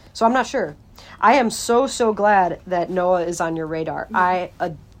happening. So I'm not sure. I am so glad that Noah is on your radar. I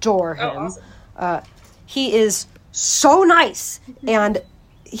adore him. Oh, awesome. He is so nice, and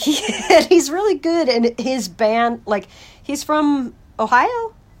he's really good. And his band, like, he's from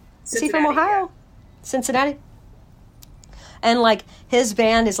Ohio? Is he from Ohio? Yeah. Cincinnati? And, like, his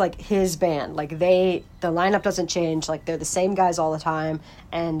band is, like, his band. Like, the lineup doesn't change. Like, they're the same guys all the time.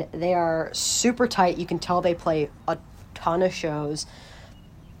 And they are super tight. You can tell they play a ton of shows.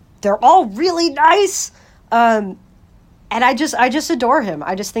 They're all really nice. And I just adore him.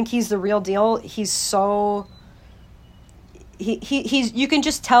 I just think he's the real deal. He's so... He's you can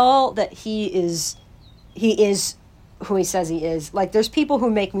just tell that he is who he says he is. Like, there's people who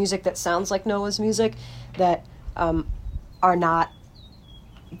make music that sounds like Noah's music that... are not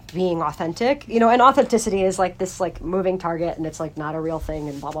being authentic, you know, and authenticity is like this, like, moving target, and it's like not a real thing,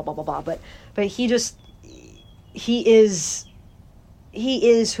 and blah blah blah blah blah. But he is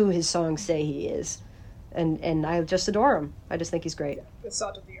who his songs say he is, and I just adore him. I just think he's great. Yeah, the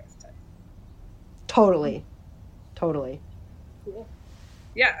salt of the earth type. Totally. Cool.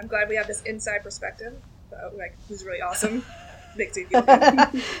 Yeah, I'm glad we have this inside perspective. Like, who's really awesome. Makes me feel good.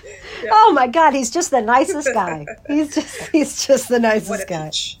 Yeah. Oh my God, he's just the nicest guy. He's just the nicest guy.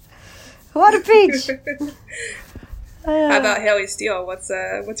 Peach. What a peach! How about Hayley Steele? What's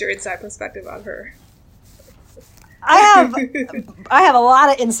your inside perspective on her? I have a lot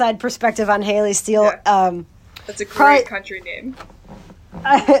of inside perspective on Hayley Steele. Yeah. That's a great country name.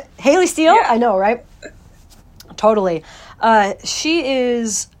 Hayley Steele? Yeah. I know, right? Totally. She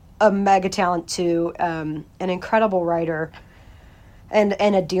is a mega talent too, an incredible writer. And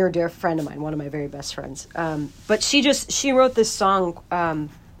a dear friend of mine, one of my very best friends. But she wrote this song.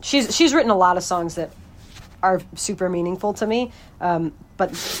 She's written a lot of songs that are super meaningful to me.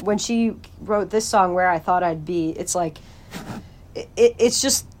 But when she wrote this song, Where I Thought I'd Be, it's like,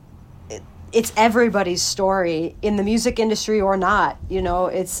 it's everybody's story in the music industry or not. You know,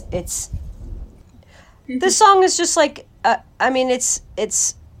 it's this song is just like, I mean, it's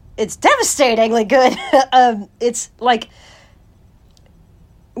devastatingly good. It's like,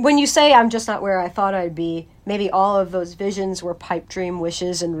 when you say I'm just not where I thought I'd be, maybe all of those visions were pipe dream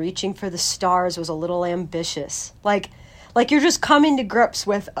wishes, and reaching for the stars was a little ambitious. Like you're just coming to grips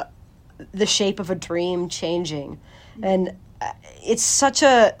with the shape of a dream changing. And it's such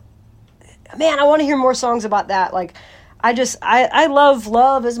a... Man, I want to hear more songs about that. Like, I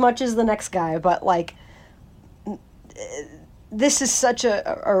love as much as the next guy, but, like, this is such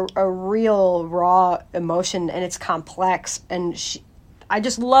a real, raw emotion, and it's complex, and I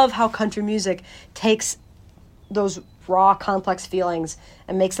just love how country music takes those raw, complex feelings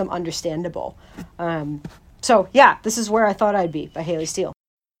and makes them understandable. So, yeah, this is Where I Thought I'd Be by Hayley Steele.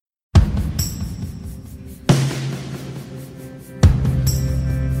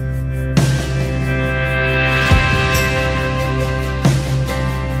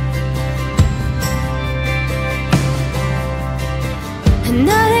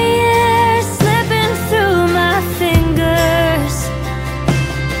 Another year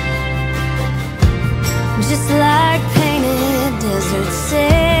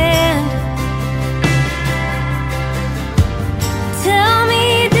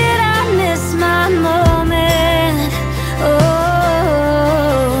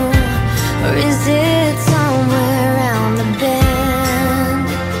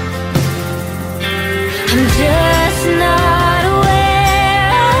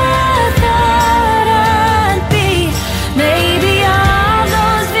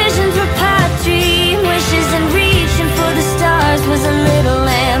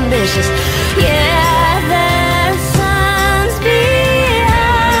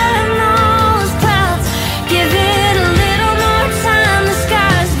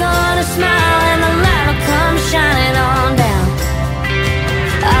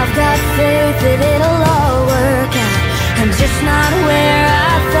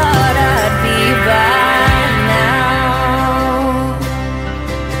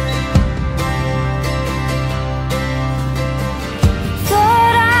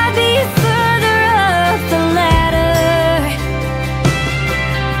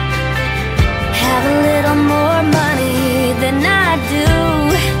I do.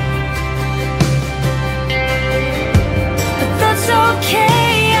 But that's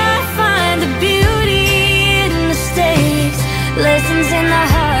okay, I find the beauty in mistakes, lessons in the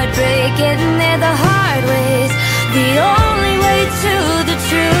heartbreak, getting there the hard ways, the only way to the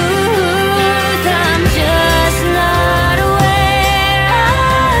truth. I'm just not where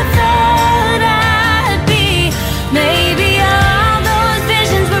I thought I'd be. Maybe all those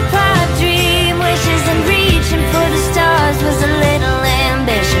visions were pipe dream wishes, and reaching for the stars was a little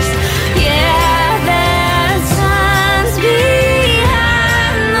ambitious. Yeah, that sun's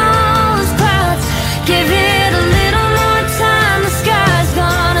behind those clouds. Give it a little more time, the sky's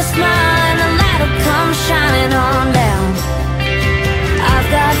gonna smile and the light'll come shining on down. I've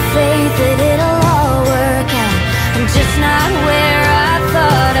got faith that it'll all work out. I'm just not where I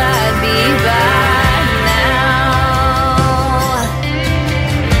thought I'd be by now.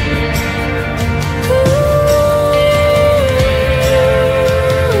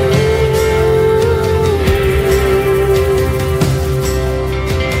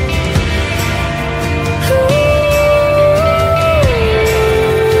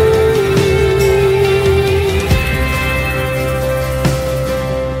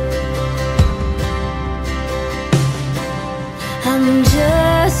 I'm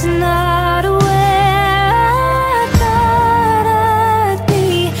just not where I thought I'd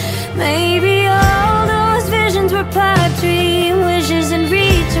be. Maybe all those visions were pipe dream wishes, and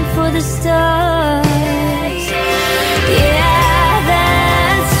reaching for the stars. Yeah,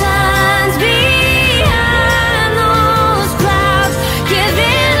 that sun's behind those clouds. Give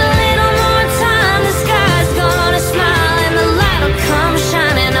it a little more time, the sky's gonna smile and the light'll come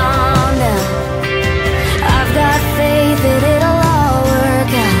shining on down. I've got faith that it'll all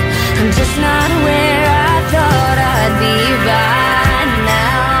work out. I'm just not where I thought I'd be by now.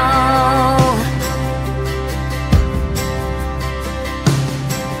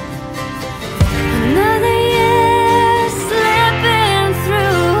 Another year slipping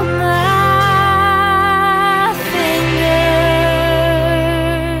through my fingers.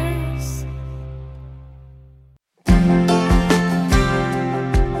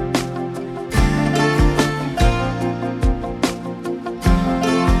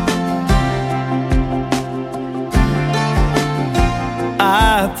 I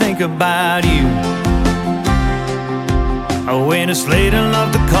think about you. When it's late and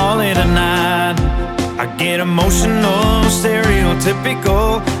love to call it a night, I get emotional,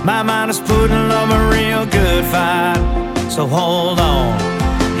 stereotypical. My mind is putting love a real good fight. So hold on,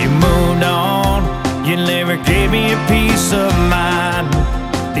 you moved on. You never gave me a peace of mind.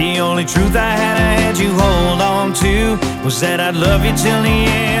 The only truth I had you hold on to was that I'd love you till the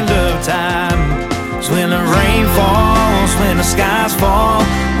end of time. So when the rain falls, when the skies fall,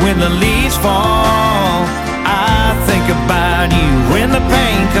 when the leaves fall, I think about you. When the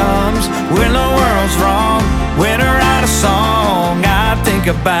pain comes, when the world's wrong, when I write a song, I think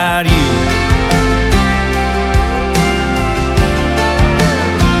about you.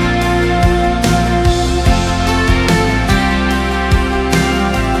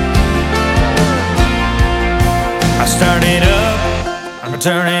 I started up, I'm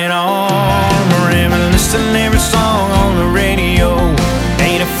turning on, I'm reminiscing every song on the radio.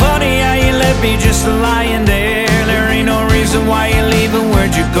 Ain't it funny how you left me just lying there? There ain't no reason why you're leaving,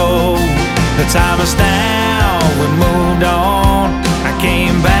 where'd you go? The time is now, we moved on. I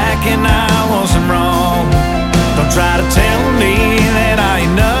came back and I wasn't wrong. Don't try to tell me that I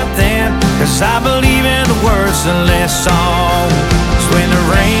ain't nothing, 'cause I believe in the words of this song. It's when the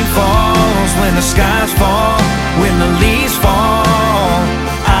rain falls, when the skies fall, when the leaves fall,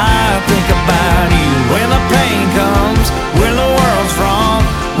 I think about you. When the pain comes, when the world's wrong,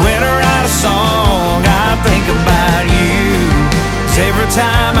 when I write a song, I think about you. 'Cause every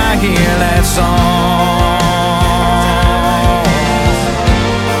time I hear that song,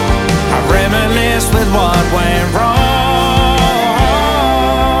 I reminisce with what went wrong.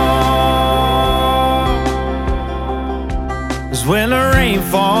 'Cause when the rain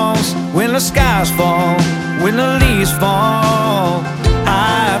falls, when the skies fall, when the leaves fall,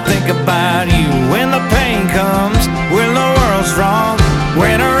 I think about you. When the pain comes, when the world's wrong,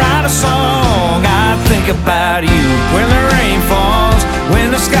 when I write a song, I think about you. When the rain falls, when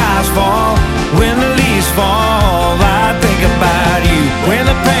the skies fall, when the leaves fall, I think about you. When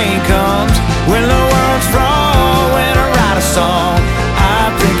the pain comes, when the world's wrong, when I write a song, I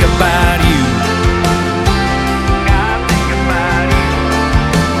think about you.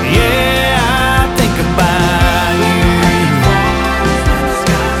 About.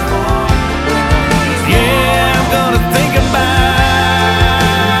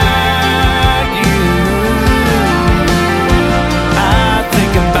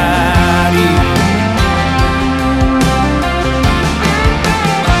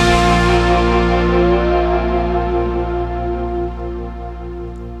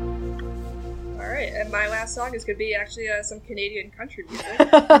 right, and my last song is going to be actually some Canadian country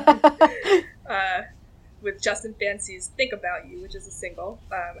music. With Justin Fancy's Think About You, which is a single.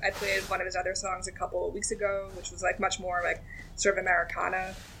 I played one of his other songs a couple of weeks ago, which was like much more like sort of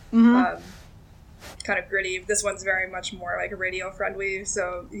Americana, kind of gritty. This one's very much more like radio friendly,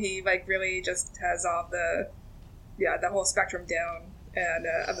 so he like really just has all the whole spectrum down, and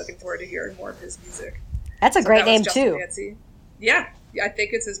I'm looking forward to hearing more of his music. That's a great name too. Fancy. Yeah, I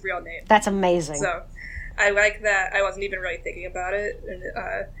think it's his real name. That's amazing. So I like that. I wasn't even really thinking about it, and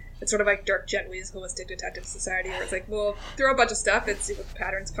it's sort of like Dirk Gently's Holistic Detective Society, where it's like, we'll throw a bunch of stuff and see what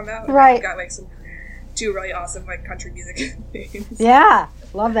patterns come out. Right. I've got like two really awesome like country music names. Yeah,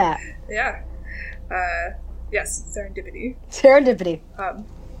 love that. Yeah. Yes, serendipity. Serendipity.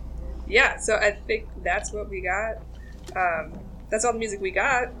 Yeah, so I think that's what we got. That's all the music we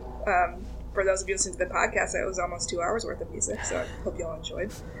got. For those of you listening to the podcast, it was almost 2 hours worth of music, so I hope you all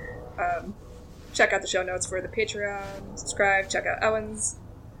enjoyed. Check out the show notes for the Patreon. Subscribe. Check out Ellen's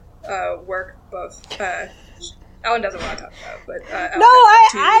work. Both Ellen doesn't want to talk about, but no,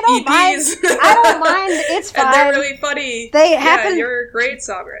 I don't mind. I don't mind. It's fine. And they're really funny. They happen. You're a great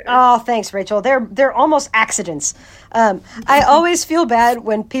songwriter. Oh, thanks, Rachel. They're almost accidents. I always feel bad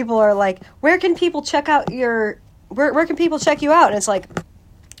when people are like, "Where can people check out your? Where can people check you out?" And it's like,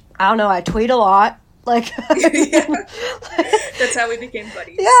 I don't know. I tweet a lot. Like, that's how we became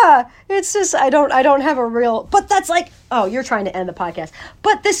buddies. Yeah, it's just I don't have a real. But that's like, oh, you're trying to end the podcast.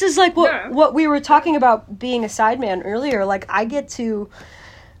 But this is like what we were talking about being a sideman earlier. Like, I get to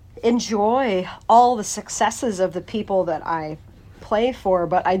enjoy all the successes of the people that I play for,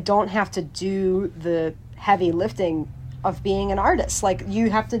 but I don't have to do the heavy lifting of being an artist. Like,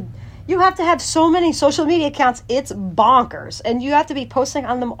 you have to have so many social media accounts. It's bonkers. And you have to be posting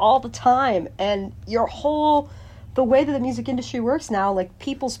on them all the time. And the way that the music industry works now, like,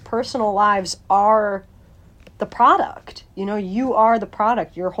 people's personal lives are the product. You know, you are the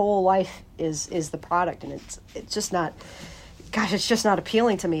product. Your whole life is the product. And it's just not, gosh, it's just not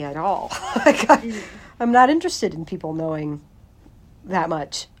appealing to me at all. I'm not interested in people knowing that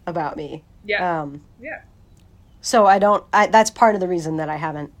much about me. Yeah. So that's part of the reason that I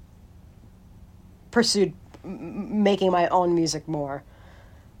haven't pursued making my own music more.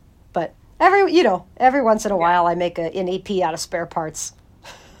 But every once in a while I make an EP out of spare parts.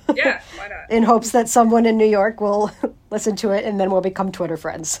 Yeah, why not? In hopes that someone in New York will listen to it and then we'll become Twitter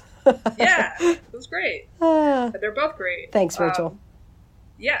friends. Yeah, it was great. They're both great. Thanks, Rachel.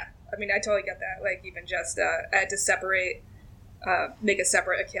 Yeah, I mean, I totally get that. Like, even just I had to make a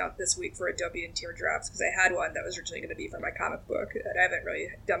separate account this week for Adobe and Teardrops, because I had one that was originally going to be for my comic book, and I haven't really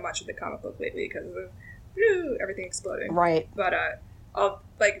done much with the comic book lately because of everything exploding. Right. But all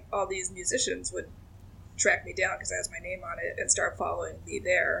these musicians would track me down because I has my name on it and start following me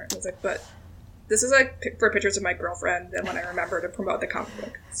there. And I was like, but this is like for pictures of my girlfriend and when I remember to promote the comic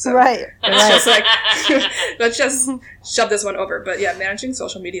book. So right. Just like, let's just shove this one over. But yeah, managing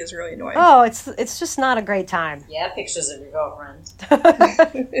social media is really annoying. Oh, it's just not a great time. Yeah, pictures of your girlfriend.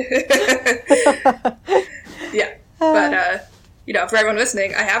 Yeah, but for everyone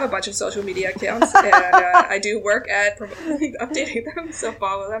listening, I have a bunch of social media accounts, and I do work at updating them. So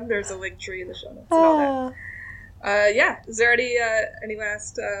follow them. There's a link tree in the show notes and all that. Yeah, is there any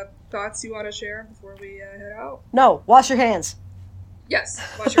last thoughts you want to share before we head out? No, wash your hands. Yes,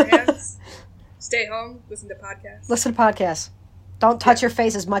 wash your hands. Stay home. Listen to podcasts. Listen to podcasts. Don't touch your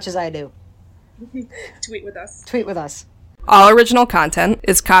face as much as I do. Tweet with us. Tweet with us. All original content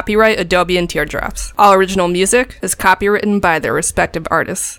is copyright Adobe and Teardrops. All original music is copywritten by their respective artists.